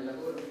facciamo, del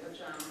lavoro che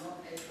facciamo,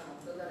 è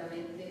fatto dalla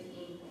mente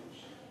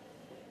inconscia.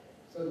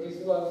 So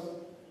this was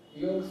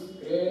Jung's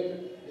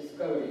great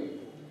discovery.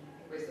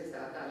 Questa è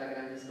stata la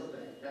grande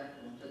scoperta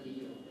appunto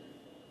di Jung.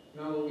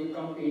 Now we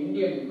come to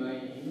Indian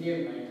mind.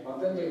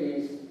 Patanjali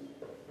is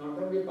not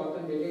only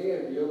Patanjali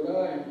and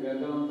yoga and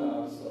Vedanta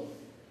also.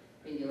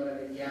 Quindi ora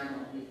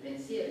vediamo il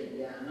pensiero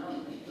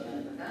indiano, di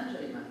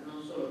Patanjali, ma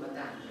non solo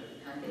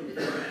Patanjali, anche il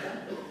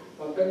Vedanta.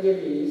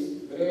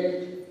 Patanjali's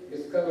great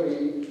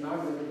discovery,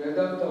 not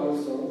Vedanta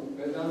also,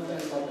 Vedanta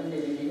and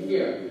Patanjali in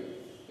India.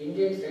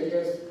 Indian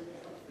sages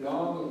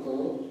long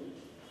ago,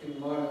 in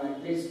more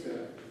at least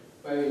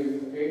by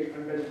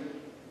 800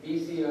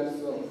 BC or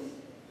so,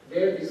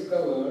 they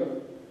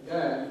discovered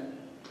that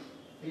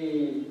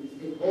the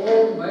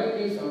whole mind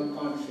is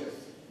unconscious.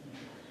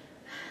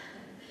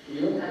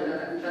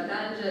 Allora,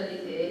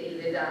 Patanjali e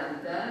il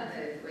Vedanta,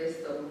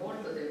 questo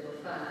molto tempo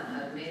fa,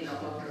 almeno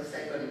 8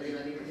 secoli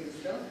prima di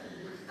Cristo,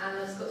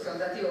 sono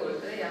andati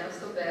oltre e hanno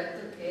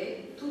scoperto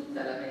che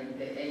tutta la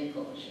mente è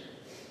inconscia.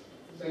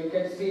 So you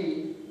can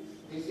see,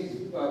 this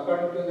is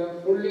according to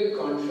them fully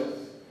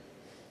conscious.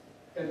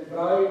 And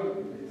Freud,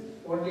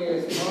 only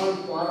a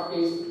small part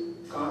is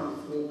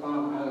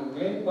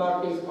main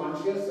part is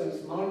conscious and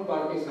small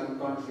part is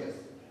unconscious.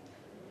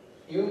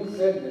 Jung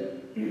said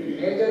that the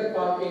major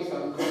part is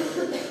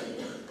unconscious,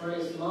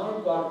 only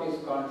small part is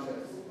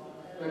conscious.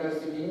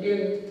 Whereas in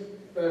Indian,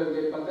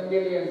 the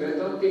Patanjali and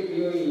Vedantic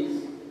view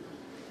is.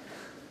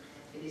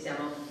 Quindi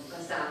siamo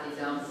passati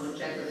da un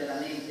concetto della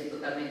mente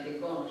totalmente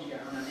conscia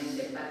a una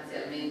mente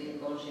parzialmente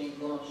conscia e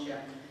inconscia,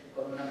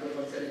 con una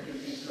proporzione più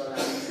piccola,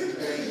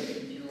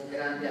 più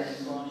grande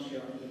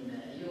all'inconscio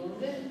in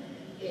Jung,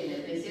 e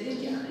nel pensiero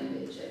indiano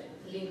invece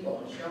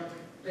l'inconscio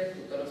per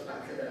tutto lo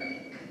spazio della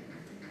mente.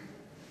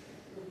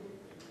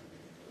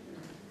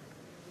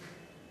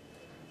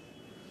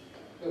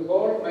 The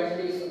whole mind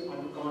is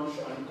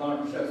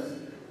unconscious,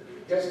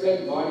 just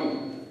like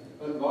body.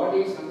 Our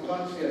body is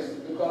unconscious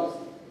because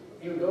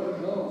you don't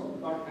know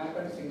what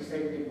happens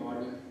inside the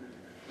body.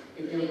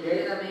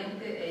 La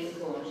mente è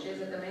inconscia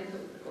esattamente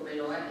come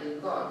lo è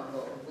il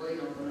corpo. Voi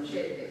non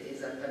conoscete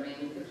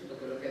esattamente tutto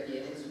quello che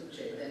avviene e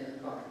succede nel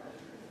corpo.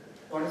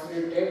 Once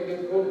we take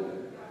the food,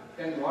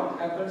 then what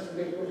happens to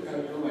the food,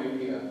 have no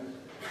idea.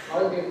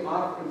 How the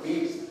heart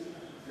beats,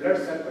 blood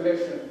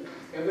circulation,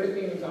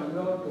 everything is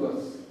unknown to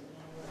us.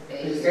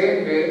 In the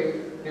same way,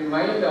 the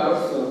mind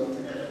also,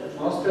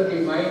 most of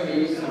the mind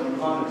is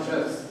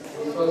unconscious.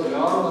 This was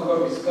long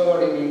ago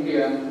discovered in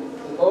India.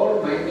 The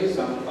whole mind is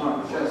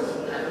unconscious.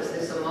 Allo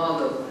stesso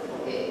modo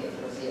che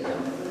così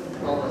abbiamo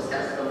poco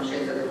scarsa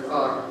conoscenza del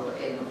corpo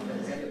e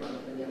per esempio quando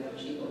prendiamo il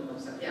cibo non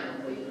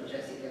sappiamo poi i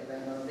processi che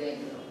avvengono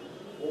dentro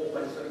o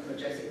quali sono i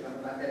processi che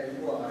fanno battere il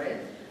cuore,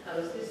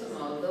 allo stesso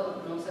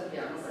modo non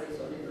sappiamo quali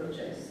sono i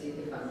processi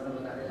che fanno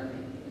lavorare la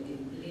mente,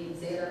 quindi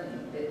l'intera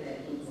mente è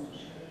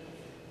inconscia.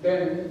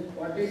 Then,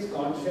 what is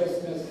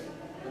consciousness?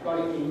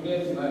 According to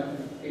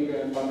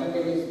Indian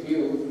Patanjali's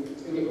view,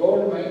 if the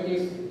whole mind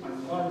is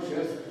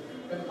unconscious,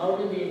 then how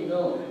do we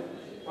know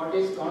what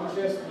is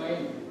conscious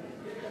mind?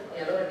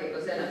 E allora che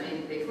cos'è la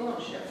mente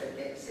conscia?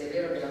 Perché se è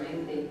vero che la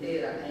mente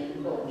intera è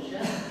inconscia,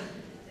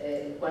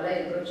 qual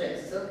è il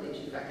processo che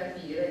ci fa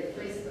capire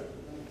questo?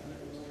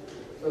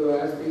 So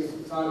as we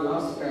saw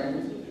last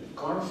time,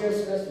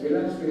 consciousness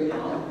belongs to the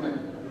Atman,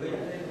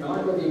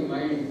 not to the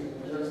mind.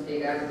 L'ho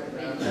spiegato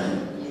prima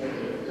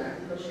ieri, la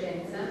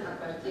coscienza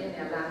appartiene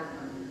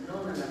all'Atman,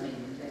 non alla mente.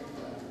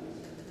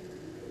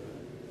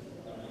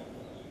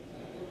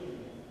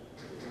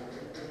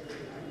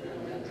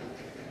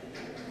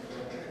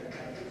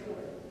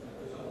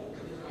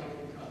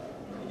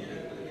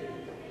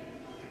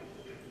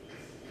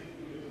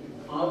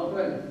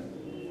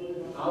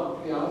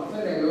 The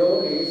Atman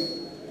alone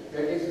is,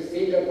 that is the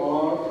seat of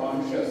all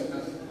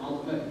consciousness,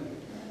 Atman.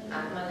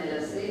 Atman è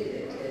la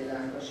sede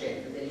della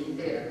coscienza,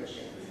 dell'intera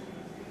coscienza.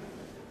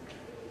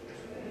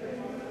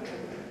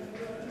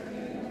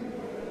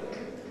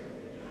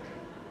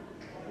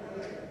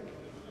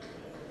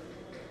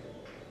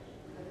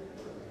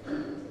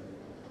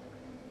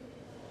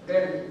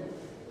 Then,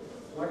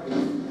 what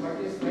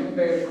is meant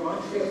by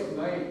conscious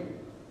mind?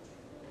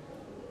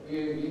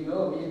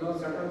 We know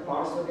certain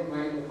parts of the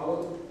mind,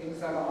 how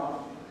things are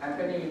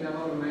happening in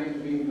our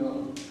mind, we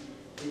know.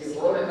 The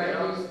whole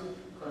mind is.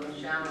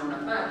 Conosciamo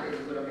una parte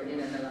di quello che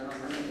avviene nella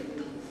nostra mente,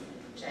 quindi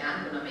c'è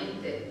anche una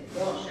mente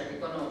conscia che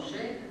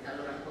conosce,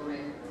 allora come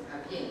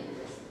avviene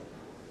questo?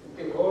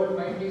 The whole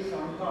mind is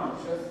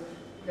unconscious,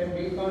 then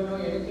we can't know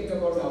anything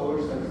about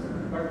ourselves,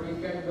 but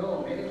we can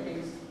know many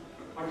things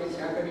what is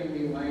happening in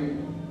the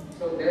mind.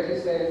 So there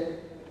is a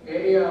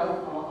area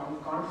on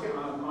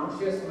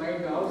conscious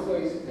mind also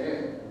is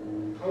there.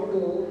 How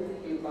do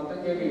the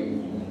Patanjali,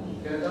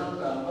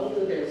 Vedanta, how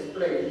do they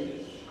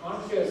explain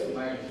conscious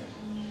mind?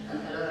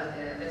 Allora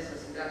adesso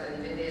si tratta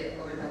di vedere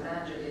come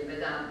Patanjali e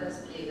Vedanta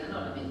spiegano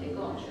la mente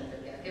conscia,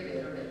 perché è anche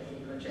vero che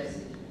alcuni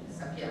processi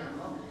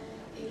sappiamo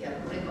e che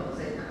alcune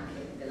cose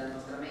anche della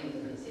nostra mente,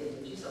 pensieri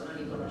che ci sono,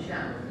 li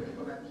conosciamo, quindi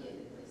come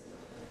avviene questo?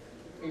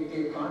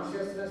 The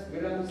consciousness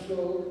belongs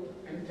to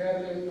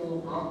entirely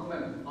to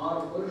Atman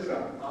or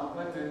Purusha.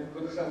 Atman and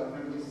Purusha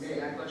one is Se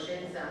la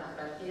coscienza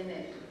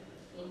appartiene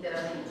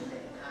interamente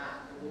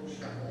a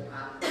Purusha o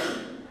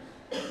Atman,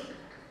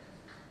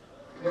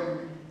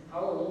 then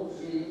how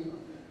we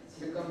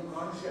become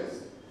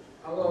conscious?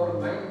 How our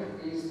mind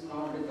is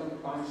become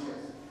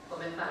conscious?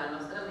 come fa la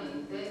nostra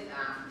mente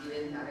a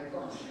diventare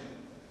conscia?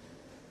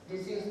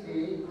 This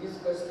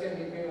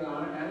question, if you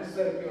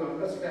answer, if you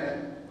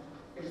understand,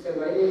 it's a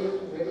very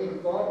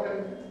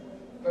important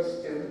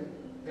question.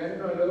 Then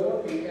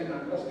alone we can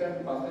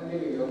understand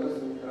Patanjali Yoga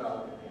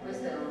Sutra.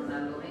 Questo è un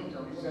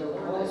argomento It's a molto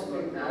most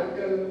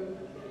importante, vital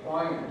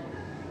point.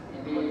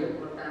 è molto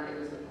importante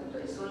questo punto,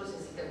 e solo se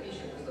si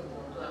capisce questo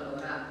punto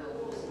allora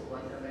dopo si può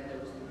intraprendere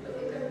lo studio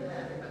e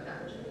terminare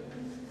Patanjali.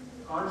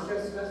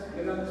 Consciousness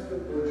belongs to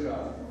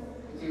Purusha,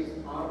 which is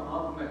our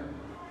Atman,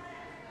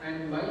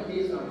 and mind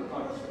is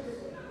unconscious.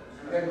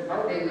 Then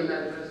how do Partendo we...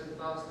 dal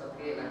presupposto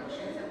che la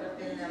coscienza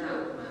appartiene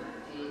all'atma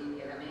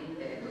e la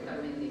mente è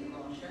totalmente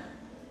inconscia,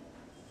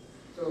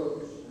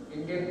 So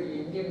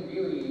Indian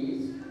view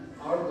is,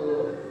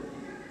 although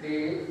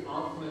the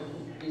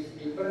Atman is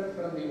different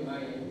from the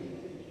mind,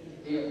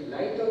 the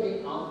light of the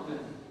Atman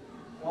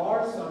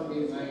falls on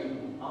the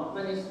mind.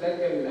 Atman is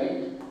like a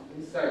light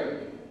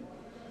inside.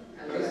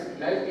 This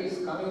light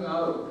is coming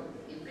out.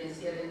 il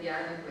pensiero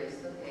indiano è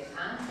questo, che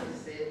anche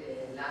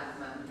se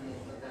l'atma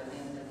è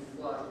totalmente al di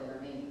fuori della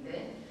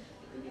mente,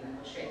 quindi la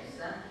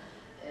coscienza,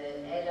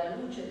 è la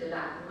luce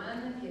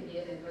dell'atman che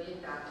viene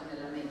proiettata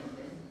nella mente.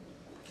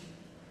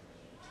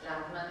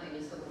 L'atman è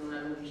visto come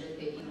una luce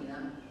che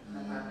illumina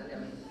una parte della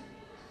mente.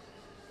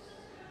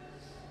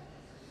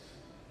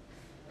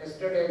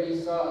 Yesterday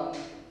we saw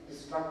the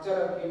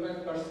structure of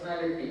human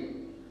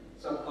personality.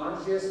 So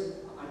conscious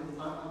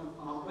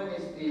Atman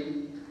is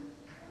the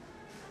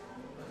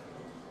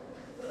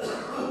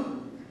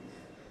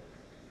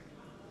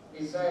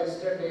we saw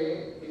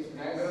yesterday, this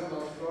diagram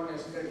was shown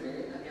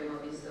yesterday. Abbiamo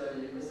visto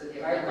questo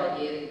diagramma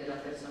ieri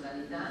della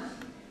personalità.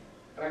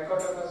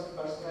 Trichotomous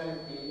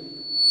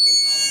personality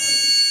is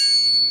Atman.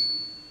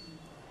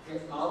 The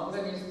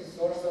Atman is the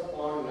source of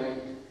all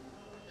light.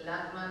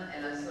 L'atman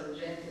è la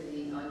sorgente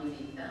di ogni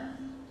vita.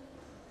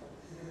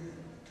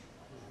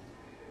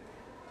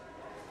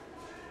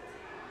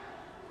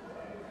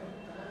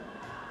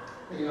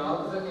 The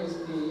Atman is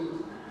the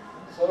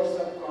source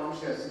of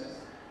consciousness.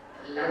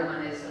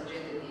 L'atman è il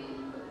sorgente di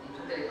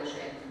tutte le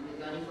coscienze,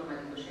 di ogni forma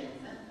di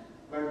coscienza.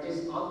 But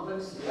this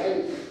Atman's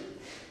light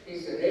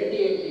is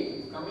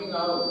radiating, coming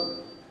out.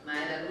 Ma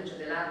è la luce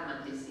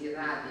dell'atman che si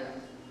irradia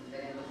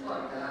venendo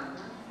fuori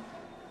dall'atman.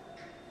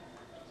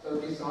 So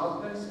this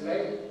Atman's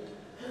light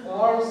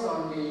falls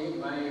on the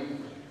mind.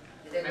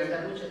 Ed è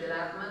questa luce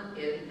dell'atman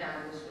che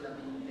ricade sulla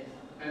mente.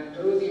 And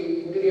through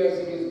the Indriyas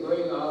it is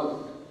going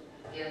out.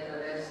 E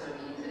attraverso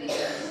gli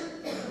indriyas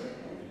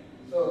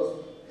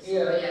So si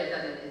here, proietta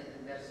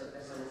verso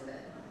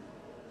l'esterno.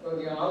 so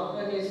the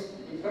Atman is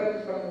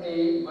different from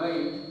the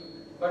mind,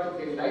 but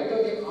the light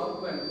of the Atman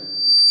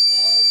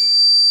falls.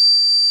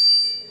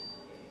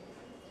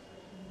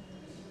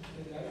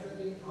 The light of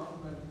the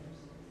Atman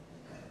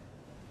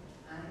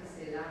Anche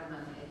se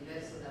l'atman è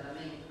diverso dalla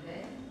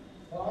mente,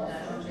 falls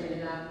la on luce the,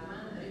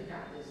 dell'atman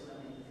ricade sulla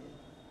mente.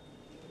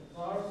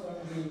 falls on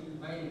the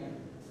mind.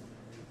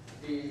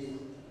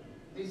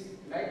 This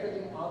light of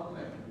the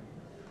Atman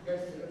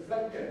gets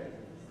reflected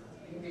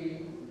in the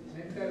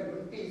mental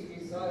vrittis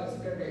we saw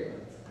yesterday.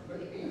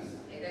 Vrittis.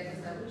 Ed è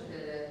questa luce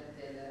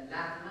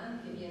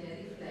dell'atman che viene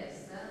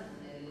riflessa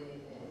nelle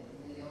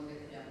onde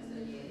che abbiamo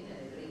visto ieri,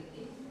 nelle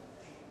vritti.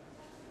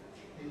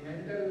 The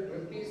mental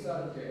vrittis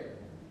are there.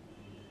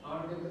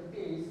 On the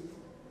vrittis,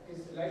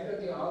 this light of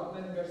the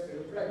Atman gets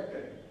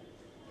reflected.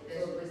 Ed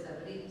è su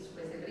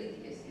queste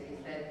vritti che si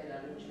riflette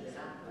la luce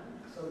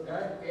dell'atman. So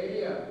that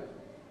area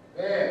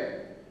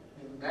where,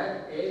 in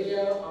that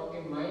area of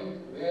the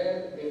mind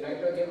where the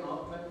light of the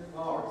Atman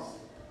falls,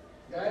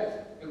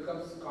 that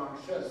becomes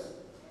conscious.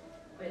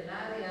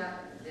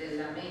 Quell'area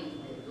della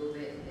mente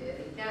dove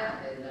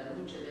ricade la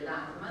luce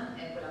dell'atman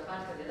è quella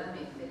parte della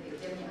mente che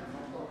chiamiamo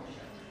conscia.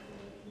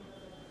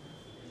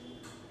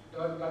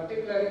 That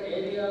particular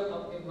area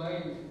of the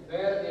mind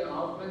where the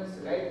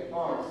Atman's light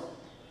falls,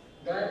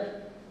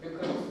 that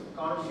becomes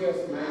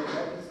conscious mind,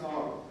 that is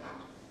all.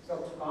 So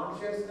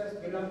consciousness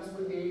belongs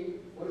to the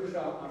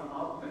Purusha or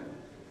Atman.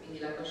 Quindi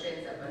la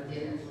coscienza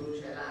appartiene al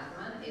Purusha e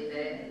all'atman ed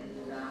è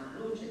la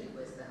luce di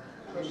questa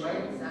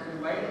coscienza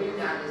che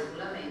ricade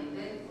sulla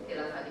mente che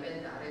la fa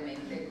diventare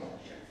mente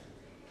conscia.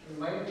 The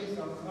mind is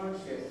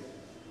unconscious,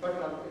 but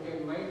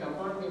the mind,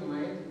 upon the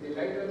mind, the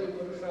light of the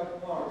Purusha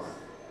falls.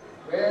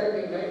 Where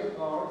the light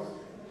falls,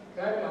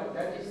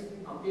 that is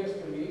appears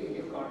to be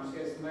the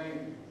conscious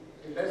mind.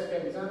 The best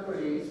example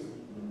is,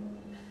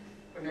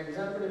 an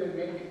example will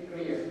make it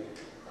clear.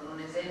 Con un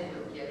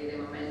esempio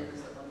chiariremo meglio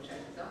questo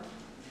concetto,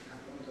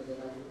 appunto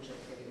della luce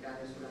che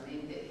ricade sulla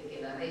mente e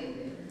che la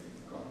rende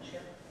conscia.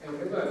 A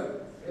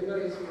river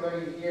is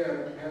flowing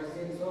here. I have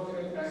seen so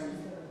many times.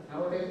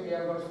 Nowadays we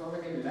have got so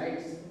many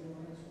lights.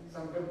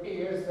 Some 50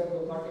 years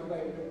ago,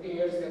 45, 50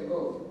 years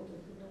ago,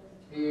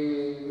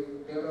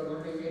 there were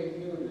only very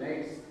few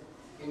lights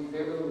in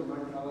Belur,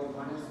 our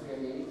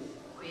monastery.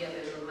 Qui a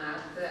Belur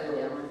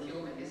abbiamo il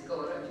fiume che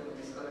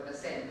scorre da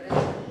sempre.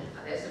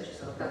 Adesso ci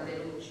sono tante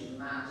luci,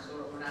 ma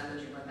solo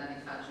 40-50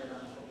 anni fa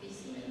c'erano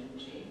pochissime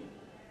luci.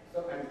 So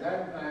at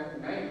that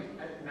time,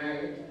 at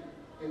night,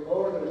 the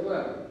whole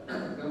river,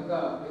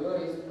 Ganga, river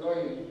is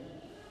flowing.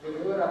 The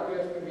river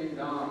appears to be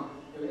dark,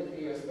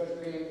 everything,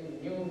 especially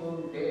new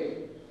moon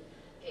day.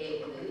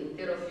 E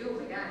l'intero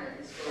fiume Ganga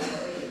che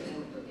scorre qui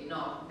appunto di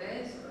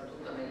notte,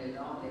 soprattutto nelle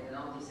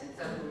notti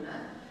senza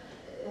luna,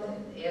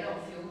 era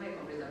un fiume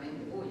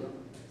completamente buio,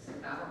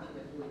 sembrava un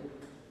fiume buio.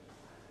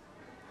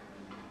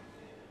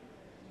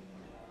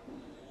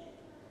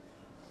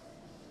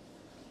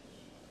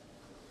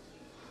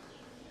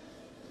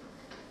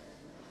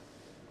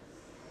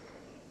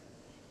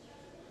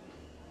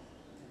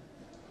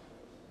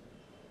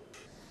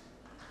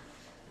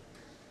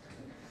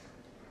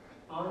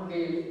 On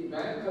the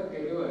bank of the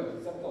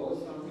river,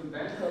 suppose on the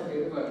bank of the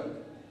river,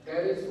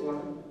 there is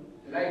one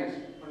light,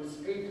 one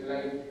street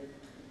light.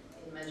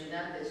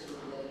 Immaginate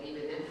sulle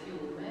rive del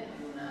fiume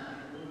una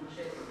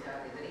luce che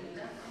cade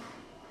dritta.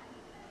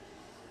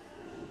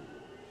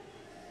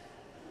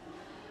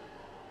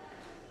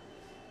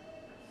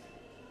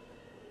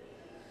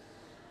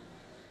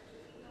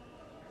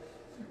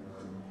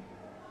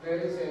 There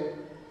is a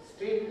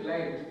street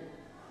light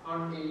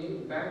on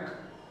the bank,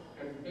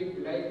 a big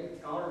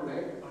light, tall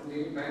light on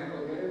the bank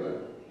of the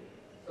river.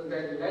 So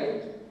that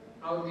light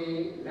of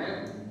the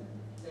lamp,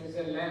 there is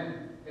a lamp.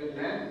 The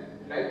lamp,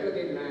 light of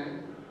the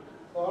lamp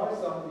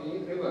falls on the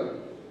river.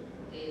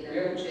 E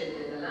la luce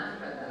della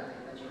lampada,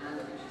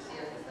 immaginando che ci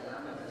sia questa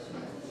lampada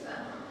sulla riva,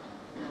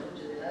 la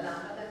luce della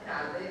lampada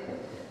cade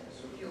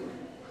sul fiume.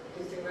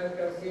 This you must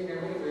have seen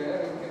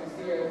everywhere. You can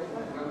see a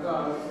Ganga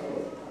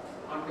also.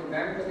 On the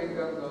bank of the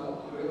Ganga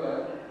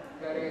river,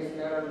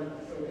 there are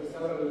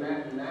several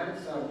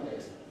lamps are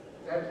there.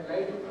 That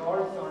light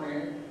falls on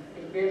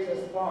it creates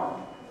a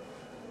spot.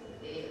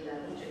 E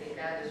la luce che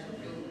cade sul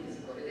fiume, che si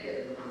può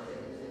vedere nel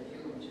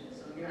fiume, ce ne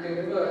sono In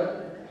the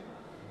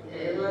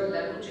river,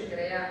 la luce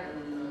crea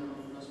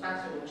uno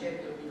spazio, un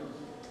cerchio luminoso.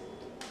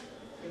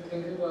 in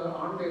the river,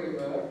 on the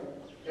river,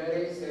 there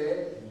is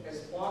a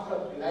spot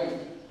of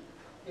light.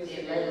 This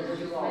E light nel is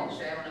fiume falls.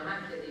 c'è una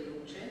macchia di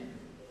luce.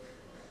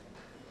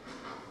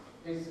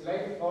 This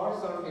light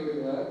falls on the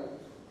river,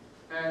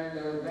 and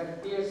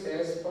that creates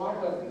a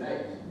spot of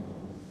light.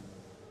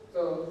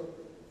 So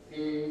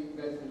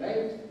that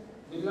light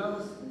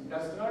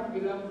does not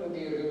belong to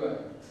the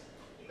river.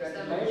 Questa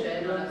That light luce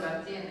non belongs,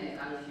 appartiene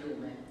al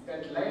fiume,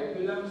 that light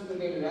belongs to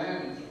the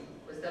lamp.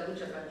 questa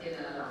luce appartiene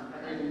alla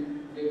lampada.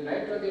 The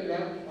light of the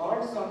lamp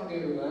falls on the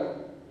river.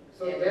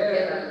 So E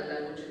perché la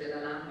luce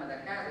della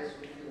lampada cade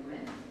sul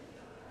fiume,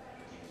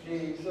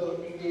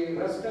 so in the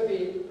rest of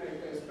the,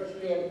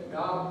 especially at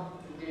dark,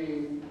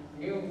 the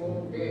new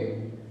moon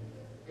day,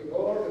 the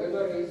whole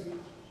river is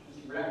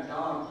black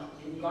dark.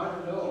 You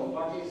can't know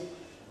what is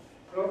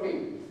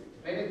floating.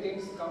 Many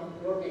things come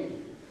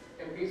floating.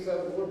 A piece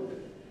of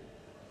wood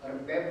or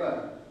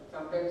paper,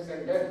 sometimes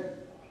a dead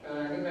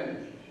animal,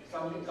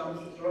 something comes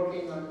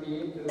floating on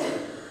the river.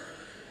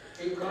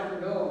 We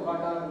can't know what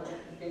are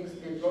things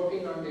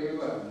floating on the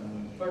river.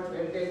 But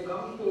when they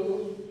come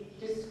to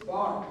this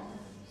spot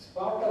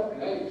of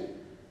light,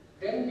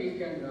 then we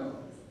can know.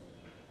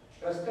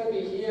 Rest of the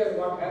year,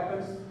 what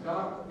happens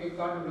dark, we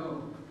can't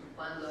know.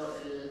 quando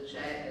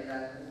c'è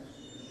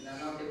la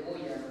notte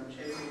buia, non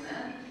c'è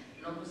luna,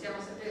 non possiamo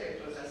sapere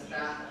cosa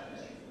sta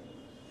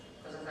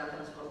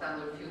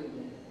trasportando il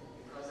fiume,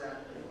 cosa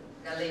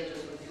galleggia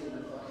sul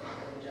fiume, può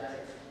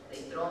galleggiare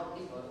dei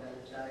tronchi, può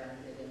galleggiare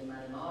anche degli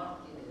animali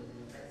morti,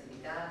 dei pezzi di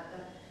carta.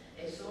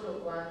 È solo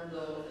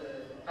quando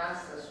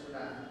passa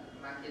sulla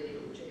macchia di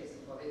luce che si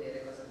può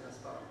vedere cosa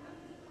trasporta.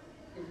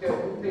 If the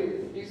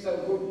wood, piece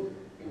of wood,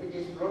 if it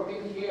is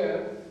floating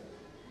here,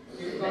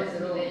 Se il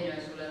pezzo di legno è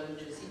sulla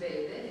luce si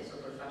vede, e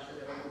sotto il fascio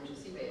della luce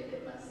si vede,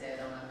 ma se è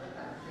da un'altra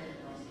parte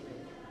non si vede.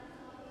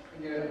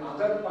 in the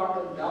other part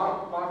of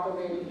dark part of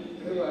the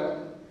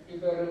river,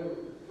 if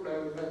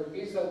a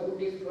piece of wood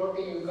is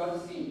floating, you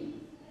can't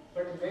see.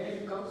 But when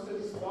it comes to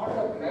the spot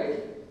of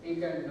light, we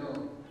can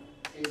know.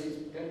 It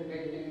is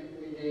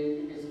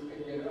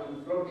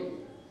floating.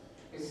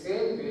 The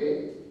same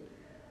way,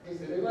 this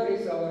river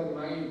is our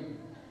mind.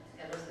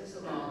 E allo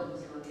stesso modo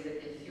possiamo dire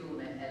che il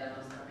fiume è la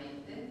nostra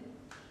mente,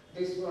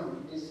 This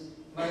one, this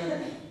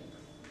mind,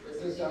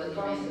 questo is tipo di mente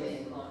unconscious.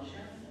 inconscia.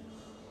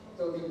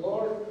 So the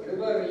whole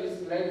river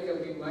is like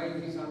the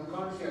mind is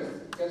unconscious,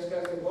 just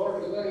as the whole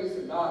river is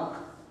dark.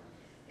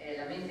 E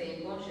la mente è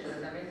inconscia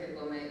esattamente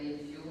come il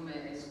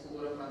fiume è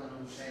scuro quando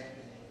non c'è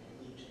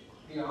luce.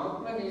 The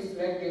Atman is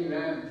like the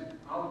lamp.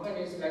 Atman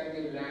is like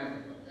the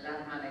lamp.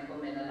 L'Atman è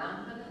come la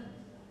lampada.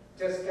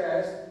 Just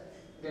as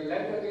the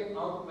light of the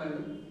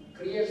Atman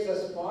creates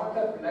a spot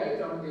of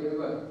light on the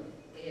river.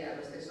 E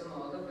allo stesso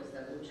modo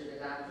questa luce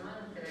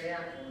dell'Atman crea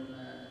un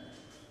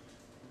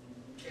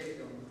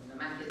cerchio, una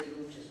macchia di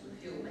luce sul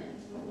fiume.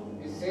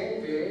 The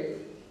same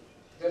way,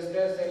 just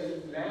as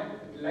the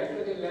light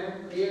of the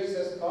lamp creates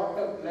a spot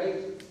of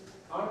light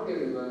on the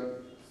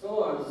river,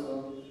 so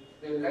also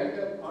the light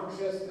of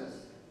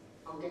consciousness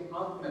of the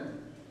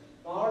Atman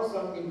falls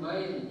on the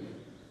mind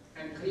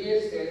and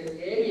creates an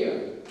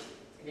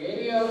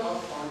area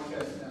of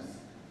consciousness.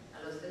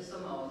 Allo stesso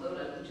modo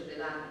la luce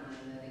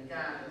dell'Atman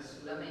ricade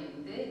sulla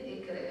mente e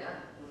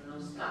crea uno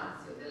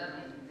spazio della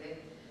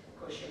mente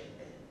cosciente.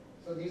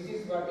 So this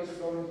is what is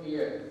shown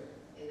here.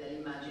 Ed è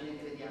l'immagine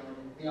che vediamo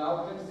The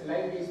Atman's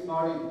light is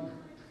falling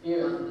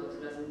here. quando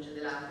la luce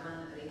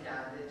dell'Atman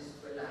ricade su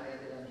quell'area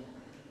della mente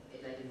e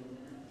la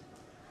illumina.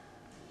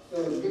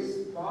 So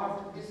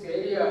this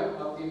area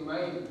of the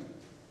mind,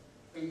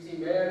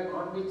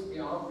 on which the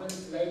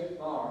Atman's light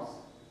falls,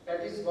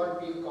 that is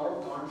what we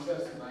call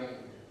conscious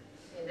mind.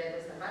 Ed è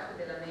questa parte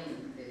della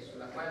mente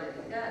sulla quale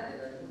ricade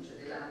la luce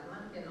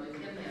dell'Atman che noi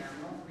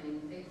chiamiamo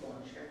mente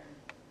conscia.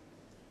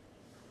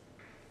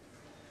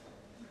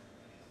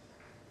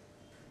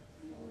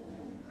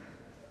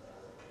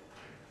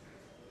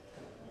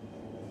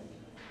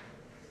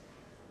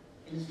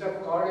 Instead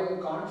of calling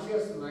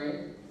conscious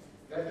mind,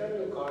 better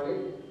to call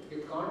it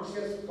the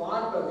conscious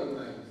part of the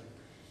mind.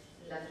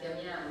 La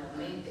chiamiamo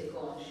mente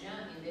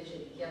conscia invece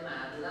di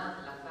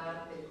chiamarla la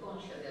parte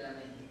conscia della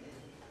mente.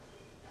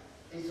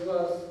 This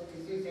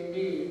is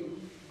indeed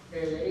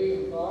a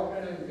very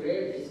important and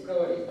great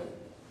discovery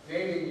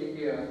made in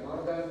India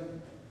more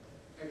than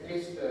at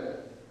least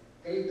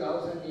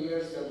 3,000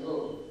 years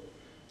ago.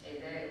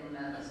 Ed è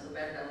una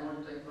scoperta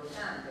molto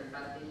importante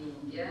fatta in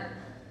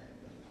India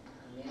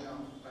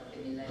almeno qualche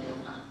millennio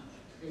fa,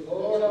 The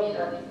whole of 10.000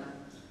 anni fa.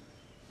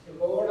 The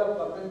whole of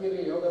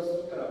Patanjali Yoga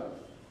Sutra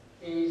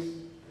is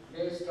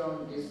based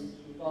on this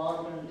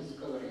important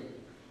discovery.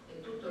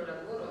 E tutto il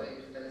lavoro e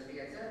tutta la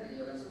spiegazione del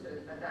Yoga Sutra di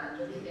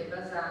Patanjali è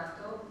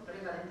basato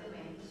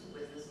prevalentemente su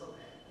questa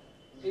scoperta.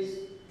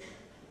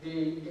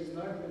 It is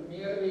not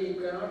merely,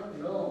 you cannot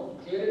know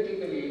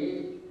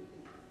theoretically,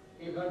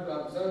 you have to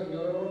observe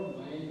your own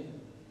mind,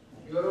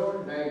 your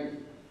own life.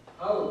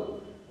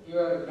 How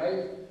your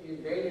life is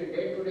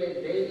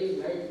day-to-day daily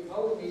life,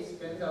 how we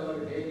spend our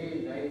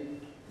daily life.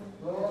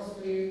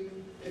 Mostly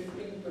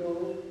drifting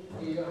through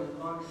the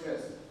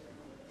unconscious.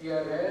 We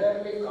are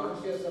rarely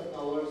conscious of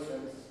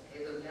ourselves.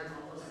 E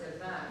dobbiamo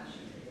osservarci,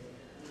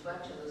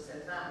 abituarci ad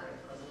osservare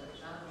cosa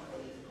facciamo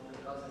e con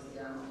cosa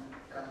stiamo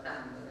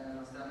trattando nella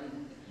nostra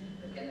mente,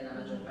 perché nella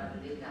maggior parte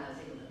dei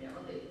casi, come abbiamo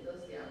detto,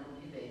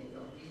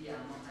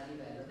 viviamo a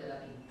livello della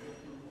mente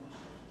inconscia.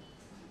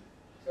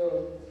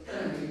 So,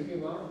 if you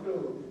want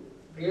to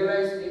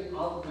realize the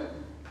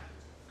Atman,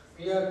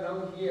 we are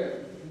now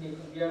here,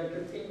 we are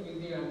drifting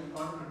with the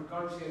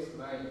unconscious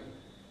mind.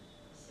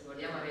 Se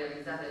vogliamo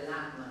realizzare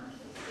l'Atman,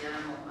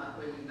 siamo a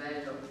quel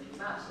livello più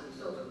basso di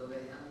sotto,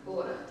 dove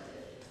ancora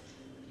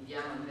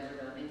viviamo a livello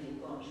della mente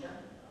inconscia.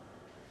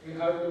 We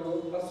have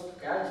to first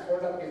catch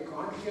hold of the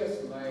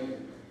conscious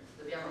mind.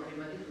 Dobbiamo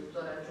prima di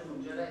tutto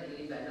raggiungere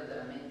il livello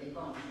della mente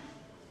conscia.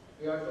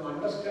 We have to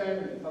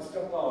understand, first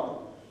of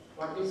all,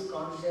 what is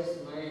conscious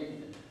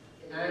mind.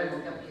 E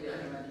dobbiamo capire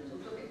prima di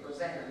tutto che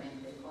cos'è la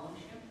mente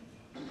conscia.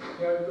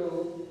 We have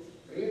to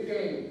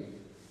retain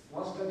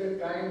most of the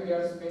time we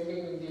are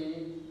spending in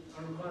the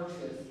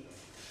unconscious.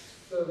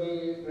 So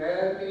we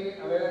rarely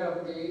aware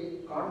of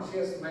the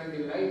conscious mind,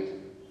 the light.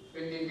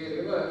 When in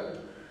the river,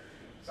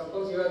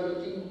 suppose you are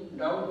looking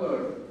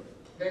downward,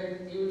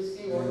 then you will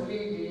see only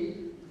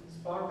the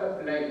spot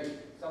of light.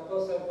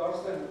 Suppose a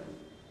person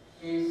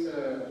is,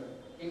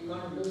 he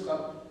can't look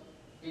up,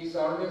 he is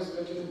always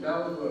looking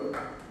downward,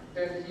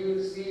 then he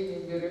will see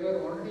in the river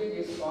only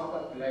the spot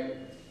of light.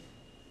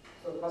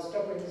 So first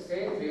of all, in the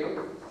same way,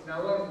 in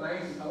our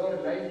mind, our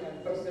life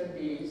at present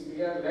is,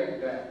 we are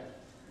like that.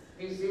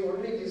 We see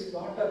only the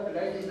spot of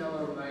light in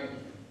our mind.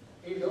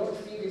 We don't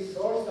see the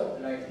source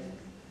of light.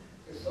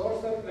 The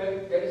source of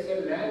light, there is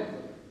a lamp,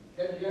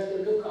 then we have to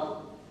look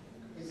up.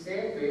 The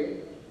same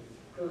way,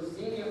 to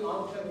see the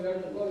option, we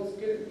have to go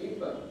still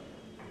deeper.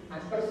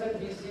 At present,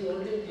 we see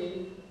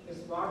only the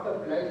spot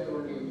of light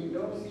only. We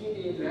don't see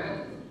the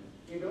lamp.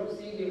 We don't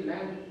see the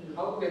lamp.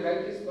 How the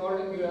light is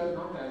falling, we are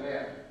not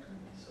aware.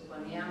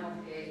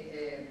 Supponiamo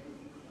che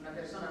una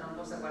persona non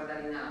possa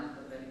guardare in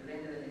alto, per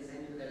riprendere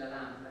l'esempio della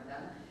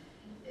lampada,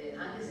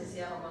 anche se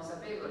siamo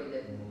consapevoli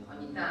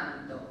ogni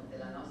tanto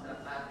della nostra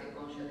parte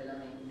conscia della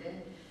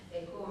mente,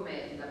 è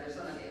come la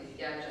persona che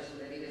viaggia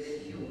sulle rive del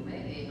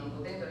fiume e non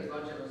potendo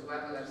rivolgere lo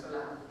sguardo verso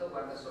l'alto,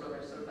 guarda solo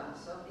verso il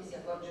basso e si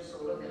accorge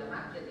solo della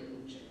macchia di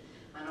luce,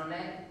 ma non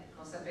è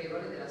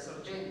consapevole della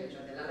sorgente,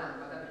 cioè della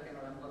lampada, perché non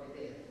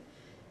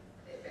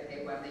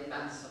e guarda in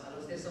basso. Allo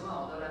stesso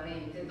modo la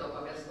mente, dopo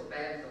aver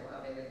scoperto,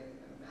 aver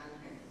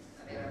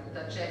avuto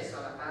accesso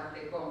alla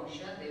parte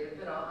conscia, deve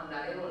però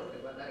andare oltre,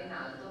 guardare in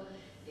alto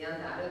e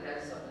andare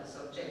verso la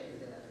sorgente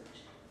della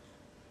luce.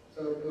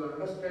 So to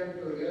understand,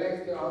 to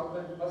realize the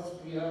Atman,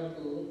 first we have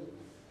to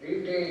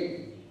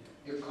retain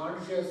the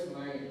conscious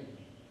mind.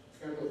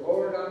 We have to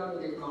hold on to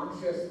the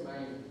conscious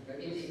mind.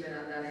 Quindi per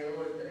andare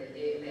oltre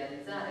e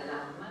realizzare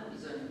l'Atman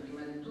bisogna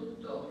prima di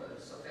tutto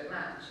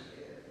soffermarci,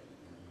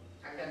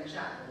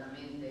 agganciare la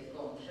mente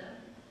conscia.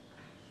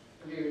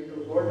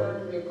 To hold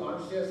on to the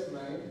conscious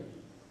mind,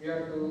 we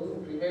have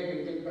to remain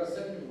in the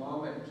present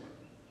moment.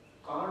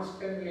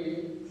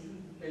 Constantly,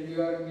 when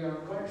you are in the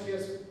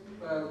unconscious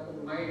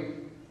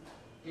mind,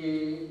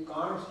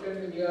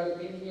 constantly you are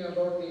thinking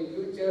about the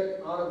future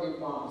or the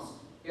past.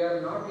 You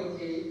are not in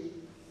the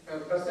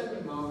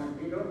present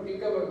moment. You don't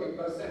think about the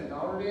present.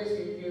 Always,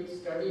 if you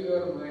study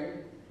your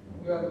mind,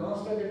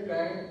 most of the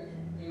time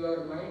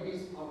your mind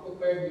is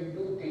occupied with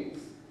two things.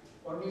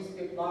 One is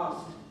the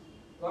past,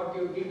 what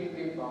you did in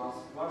the past,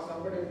 what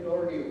somebody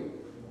told you,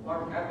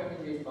 what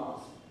happened in the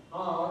past.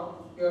 Or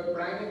you are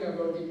planning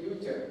about the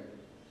future,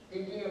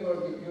 thinking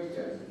about the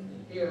future.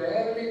 We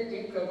rarely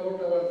think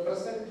about our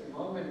present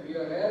moment. We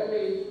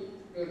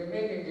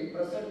remain in the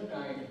present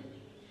time.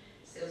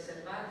 Se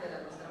osservate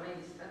la vostra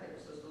mente, se fate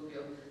questo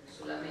studio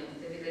sulla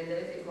mente, vi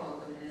renderete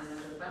conto che nella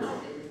maggior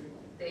parte del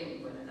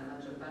tempo e nella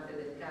maggior parte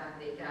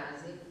dei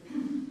casi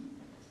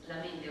la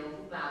mente è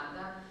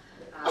occupata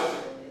a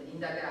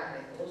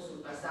indagare o sul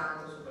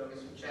passato, su quello che è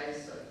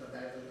successo, a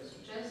ricordare quello che è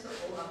successo,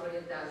 o a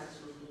proiettarsi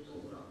sul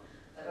futuro.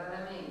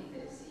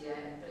 Raramente si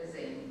è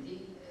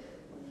presenti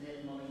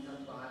nel momento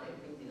attuale,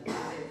 quindi la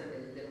presenza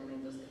del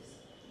momento stesso.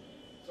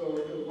 So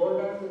to hold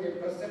on to the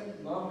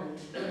present moment,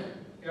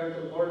 you have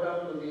to hold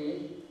on to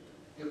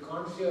the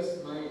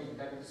conscious mind,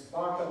 that is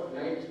part of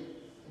light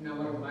in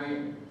our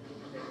mind.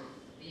 Per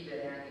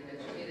vivere, anche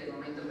percepire il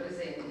momento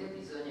presente,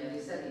 bisogna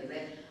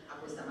risalire a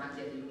questa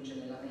macchia di luce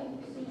nella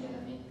mente, quindi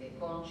la mente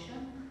conscia.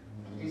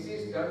 This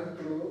is done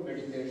through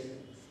meditation.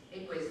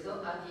 E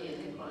questo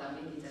avviene con la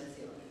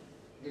meditazione.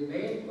 The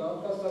main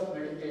purpose of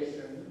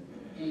meditation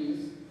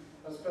is,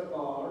 first of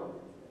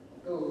all,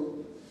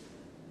 to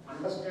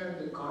understand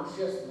the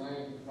conscious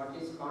mind. What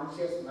is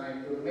conscious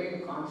mind? To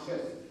remain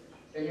conscious.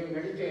 When you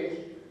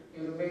meditate,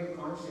 you remain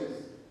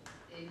conscious.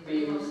 Il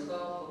primo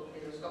scopo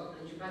e lo scopo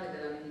principale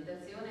della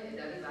meditazione è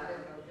arrivare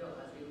proprio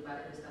a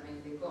sviluppare questa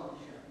mente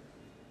conscia.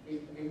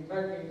 In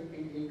fact,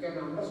 you can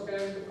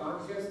understand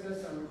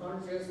consciousness and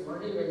unconscious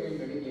only when you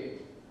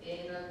meditate. E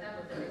in realtà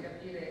potete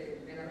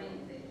capire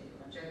veramente il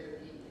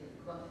concetto di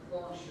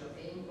conscio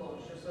e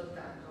inconscio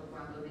soltanto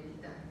quando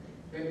meditate.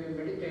 When you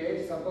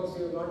meditate, suppose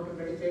you want to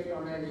meditate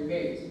on an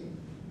image,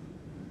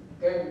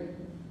 then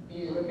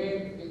you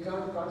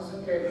can't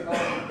concentrate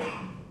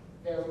on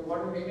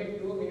 1 minute,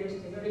 2 minutes,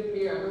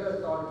 immediately another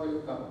thought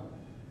will come.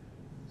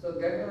 So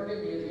then only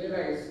we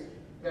realize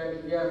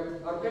that we are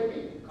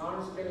forgetting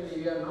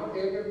constantly, we are not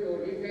able to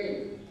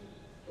retain,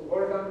 to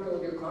hold on to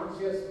the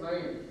conscious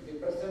mind, the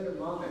present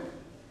moment.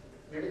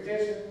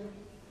 Meditation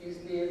is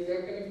the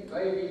technique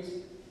by which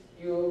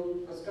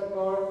you, first of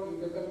all, you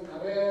become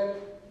aware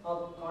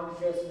of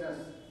consciousness.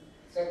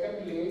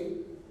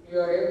 Secondly, you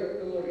are able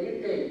to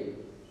retain.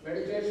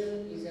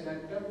 Meditation is an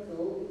attempt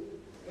to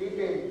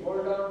retain,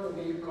 hold on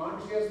to the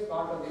conscious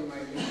part of the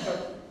mind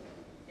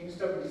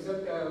instead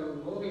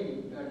of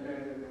moving,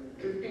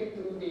 drifting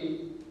through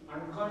the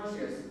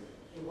unconscious.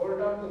 You hold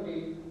on to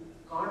the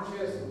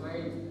conscious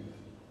mind.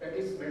 That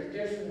is,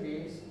 meditation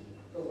means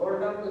to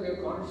hold on to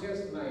the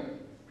conscious mind.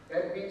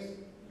 That means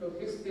to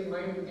fix the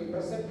mind in the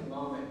present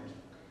moment.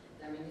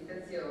 La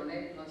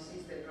meditazione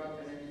consiste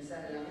proprio nel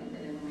fissare la mente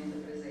nel momento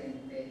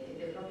presente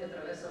ed è proprio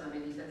attraverso la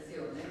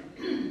meditazione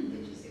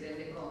che ci si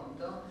rende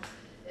conto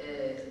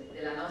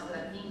della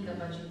nostra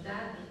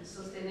incapacità di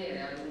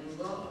sostenere a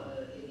lungo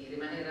e di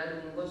rimanere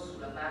a lungo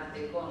sulla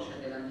parte conscia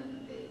della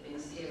mente. I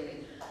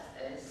pensieri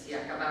si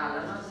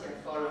accavallano, si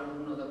affollano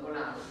uno dopo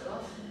l'altro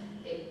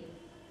e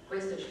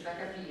questo ci fa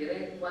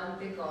capire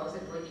quante cose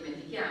poi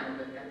dimentichiamo,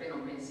 perché appena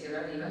un pensiero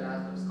arriva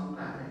l'altro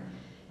scompare.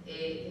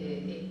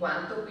 E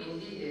quanto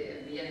quindi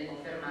viene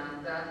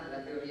confermata la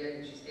teoria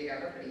che ci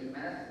spiegava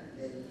prima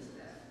del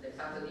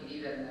fatto di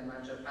vivere nella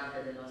maggior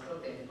parte del nostro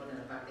tempo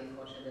nella parte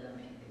inconscia della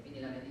mente. Quindi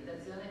la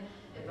meditazione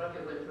è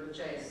proprio quel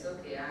processo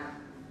che ha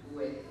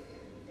due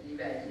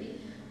livelli.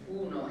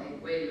 Uno è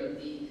quello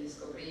di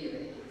scoprire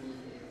e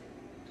di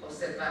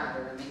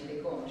osservare la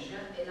mente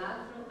conscia e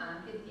l'altro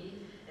anche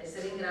di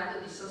essere in grado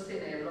di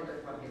sostenerlo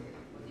per qualche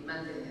tempo, di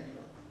mantenerlo.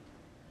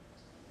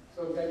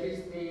 So that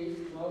is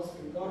the most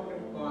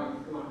important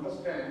point to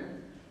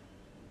understand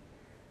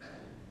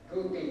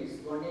two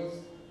things. One is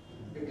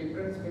the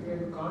difference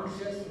between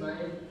conscious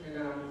mind and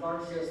an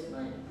unconscious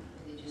mind.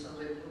 Quindi ci sono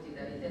due punti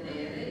da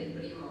ritenere. Il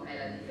primo è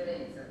la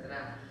differenza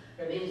tra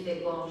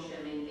mente conscia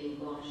e mente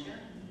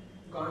inconscia.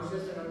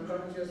 Conscious and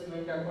unconscious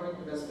mind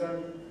according to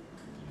Western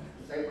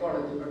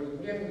psychology, but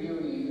Indian view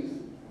is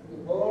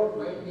the whole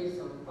mind is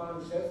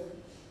unconscious.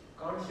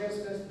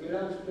 Consciousness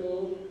belongs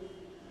to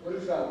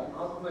Purusha,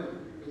 Atman,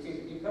 which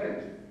is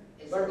different.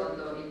 E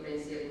secondo il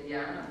pensiero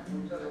indiano,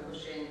 appunto, la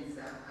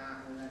coscienza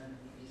ha una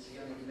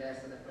visione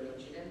diversa da quella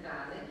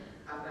occidentale,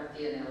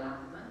 appartiene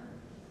all'Atman.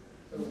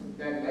 So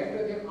that light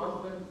of the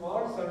Atman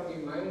falls on the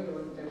mind.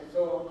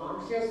 So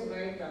conscious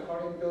mind,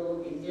 according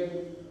to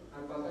Indian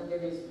and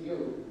Patanjali's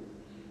view,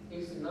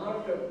 is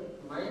not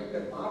mind,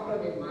 part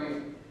of the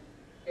mind,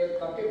 a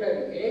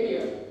particular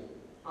area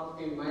of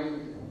the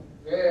mind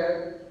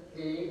where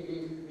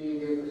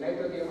the light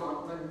of the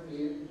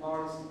Atman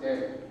falls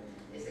there.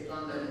 E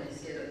secondo il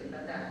pensiero di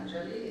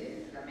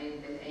Patanjali, la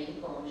mente è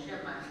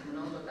inconscia, ma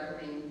non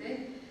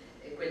totalmente,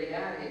 e quelle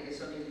aree che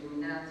sono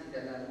illuminate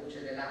dalla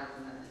luce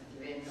dell'Atman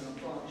diventano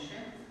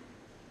consce.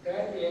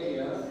 That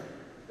area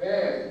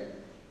where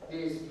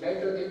this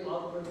light of the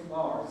Atman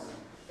falls,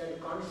 that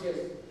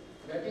conscious,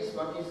 that is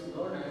what is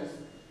known as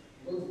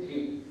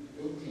buddhi.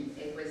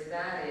 E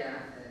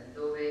quest'area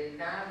dove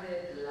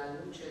cade la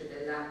luce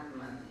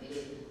dell'Atman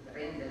e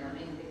rende la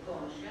mente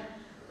conscia,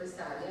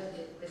 quest'area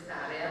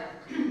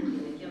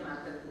viene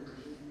chiamata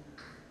buddhi.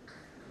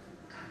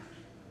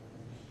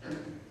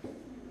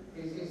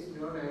 This is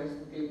known as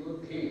the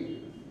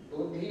buddhi.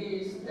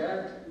 Buddhi is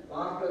that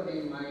part of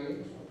the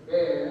mind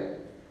where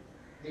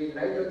the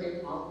light of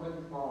the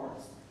Atman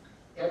falls.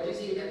 E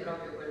così è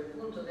proprio quel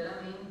punto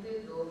della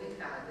mente dove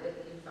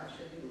cade il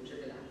fascio di luce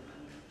dell'Atman.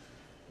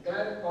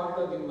 That part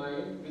of the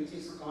mind which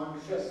is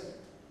conscious,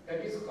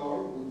 that is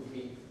called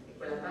buddhi. E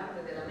quella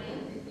parte della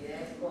mente che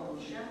è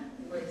conscia,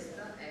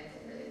 questa è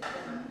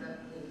chiamata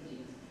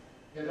buddhi.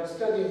 The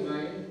rest of the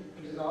mind,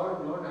 it is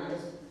all known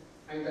as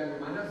either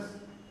manas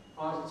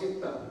or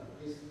chitta.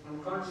 This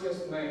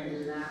unconscious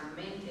mind. La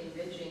mente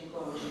invece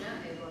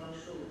inconscia è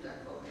conosciuta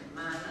come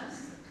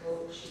manas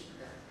o citta.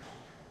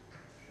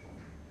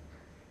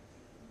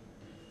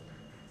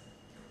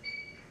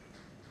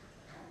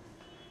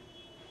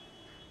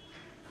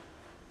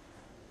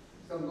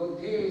 So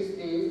buddhi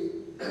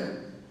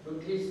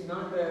is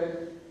not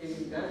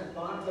is that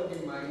part of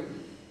the mind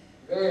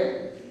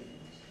where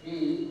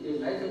the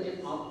light of the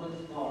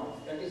Atman falls.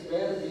 That is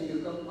where we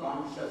become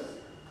conscious.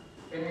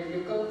 When we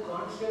become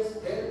conscious,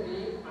 then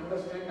we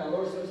understand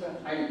ourselves as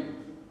I.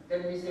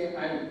 Then we say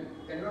I.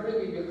 Then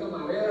only we become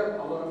aware of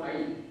our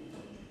I.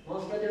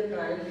 Most of the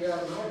time we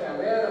are not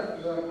aware of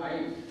your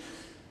I.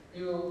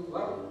 You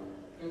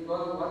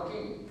go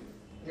working,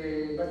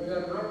 but you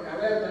are not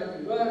aware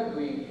that you are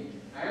doing it.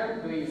 I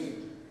am doing it.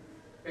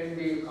 When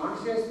the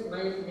conscious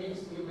mind means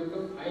you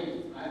become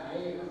I,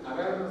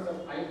 awareness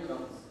of I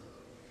comes.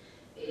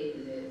 E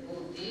il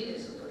buddhi, e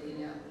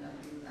sottolinea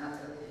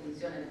un'altra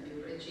definizione più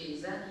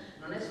precisa,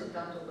 non è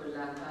soltanto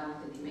quella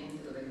parte di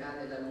mente dove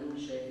cade la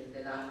luce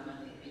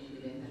dell'Atman e quindi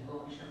diventa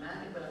conscia, ma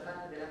anche quella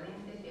parte della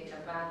mente che è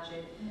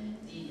capace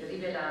di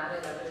rivelare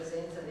la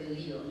presenza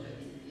dell'io, cioè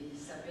di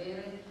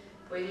sapere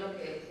quello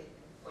che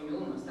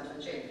ognuno sta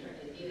facendo, cioè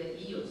di dire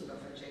io sto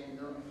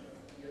facendo,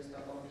 io sto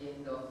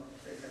compiendo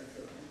questa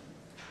azione.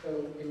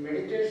 So in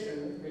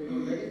meditation, when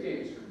you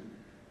meditate,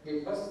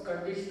 the first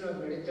condition of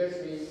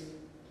meditation is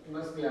you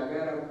must be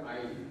aware of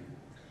I.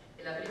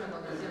 E la prima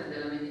condizione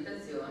della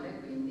meditazione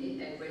quindi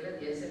è quella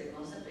di essere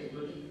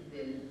consapevoli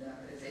della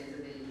presenza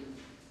dell'io.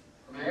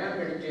 I am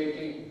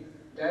meditating,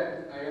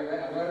 that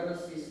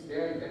awareness is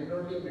there, then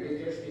only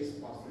meditation is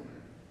possible.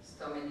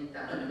 Sto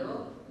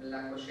meditando,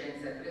 la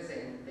coscienza è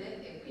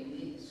presente e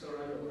quindi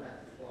solo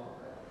allora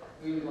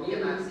può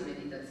chiamarsi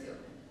meditazione.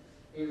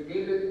 We'll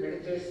deal with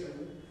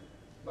meditation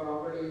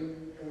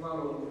probably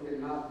tomorrow, in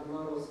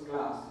tomorrow's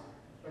class.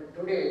 But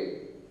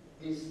today,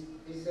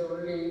 this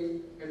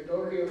only, I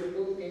told you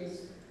two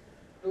things,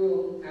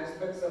 two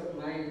aspects of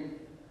mind.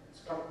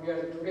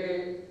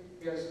 Today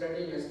we are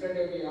studying,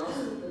 yesterday we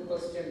asked two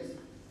questions.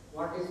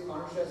 What is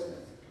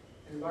consciousness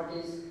and what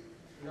is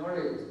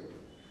knowledge?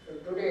 So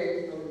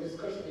today our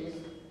discussion is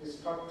the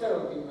structure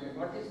of the mind.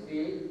 What is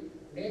the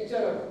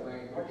nature of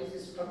mind? What is the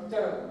structure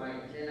of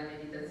mind? Della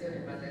meditazione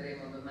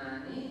parleremo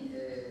domani,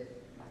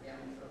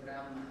 abbiamo un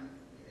programma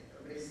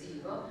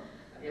progressivo,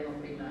 abbiamo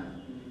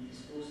prima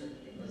discusso di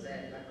che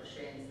cos'è la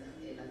coscienza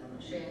e la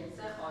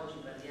conoscenza, oggi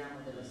parliamo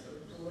della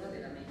struttura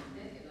della mente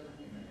e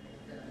domani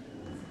parleremo della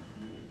meditazione.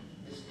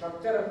 The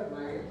structure of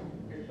mind,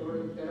 I told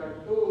you there are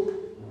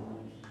two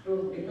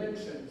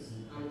dimensions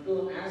and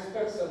two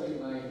aspects of the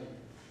mind.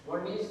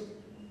 One is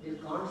the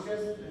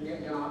conscious and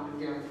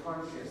the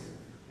unconscious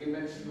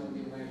dimension of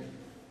the mind.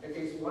 That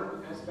is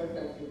one aspect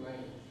of the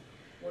mind.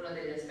 Uno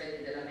degli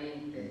aspetti della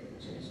mente,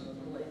 ce ne sono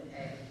due,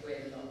 è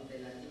quello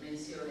della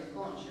dimensione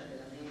conscia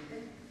della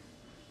mente.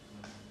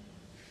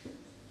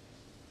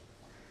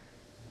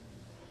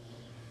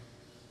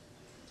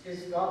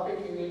 This topic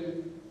you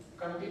will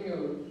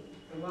continue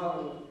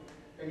tomorrow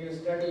when you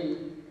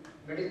study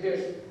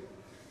meditation.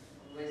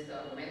 Questo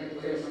argomento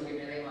poi lo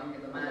continueremo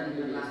anche domani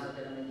parlando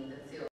della meditazione.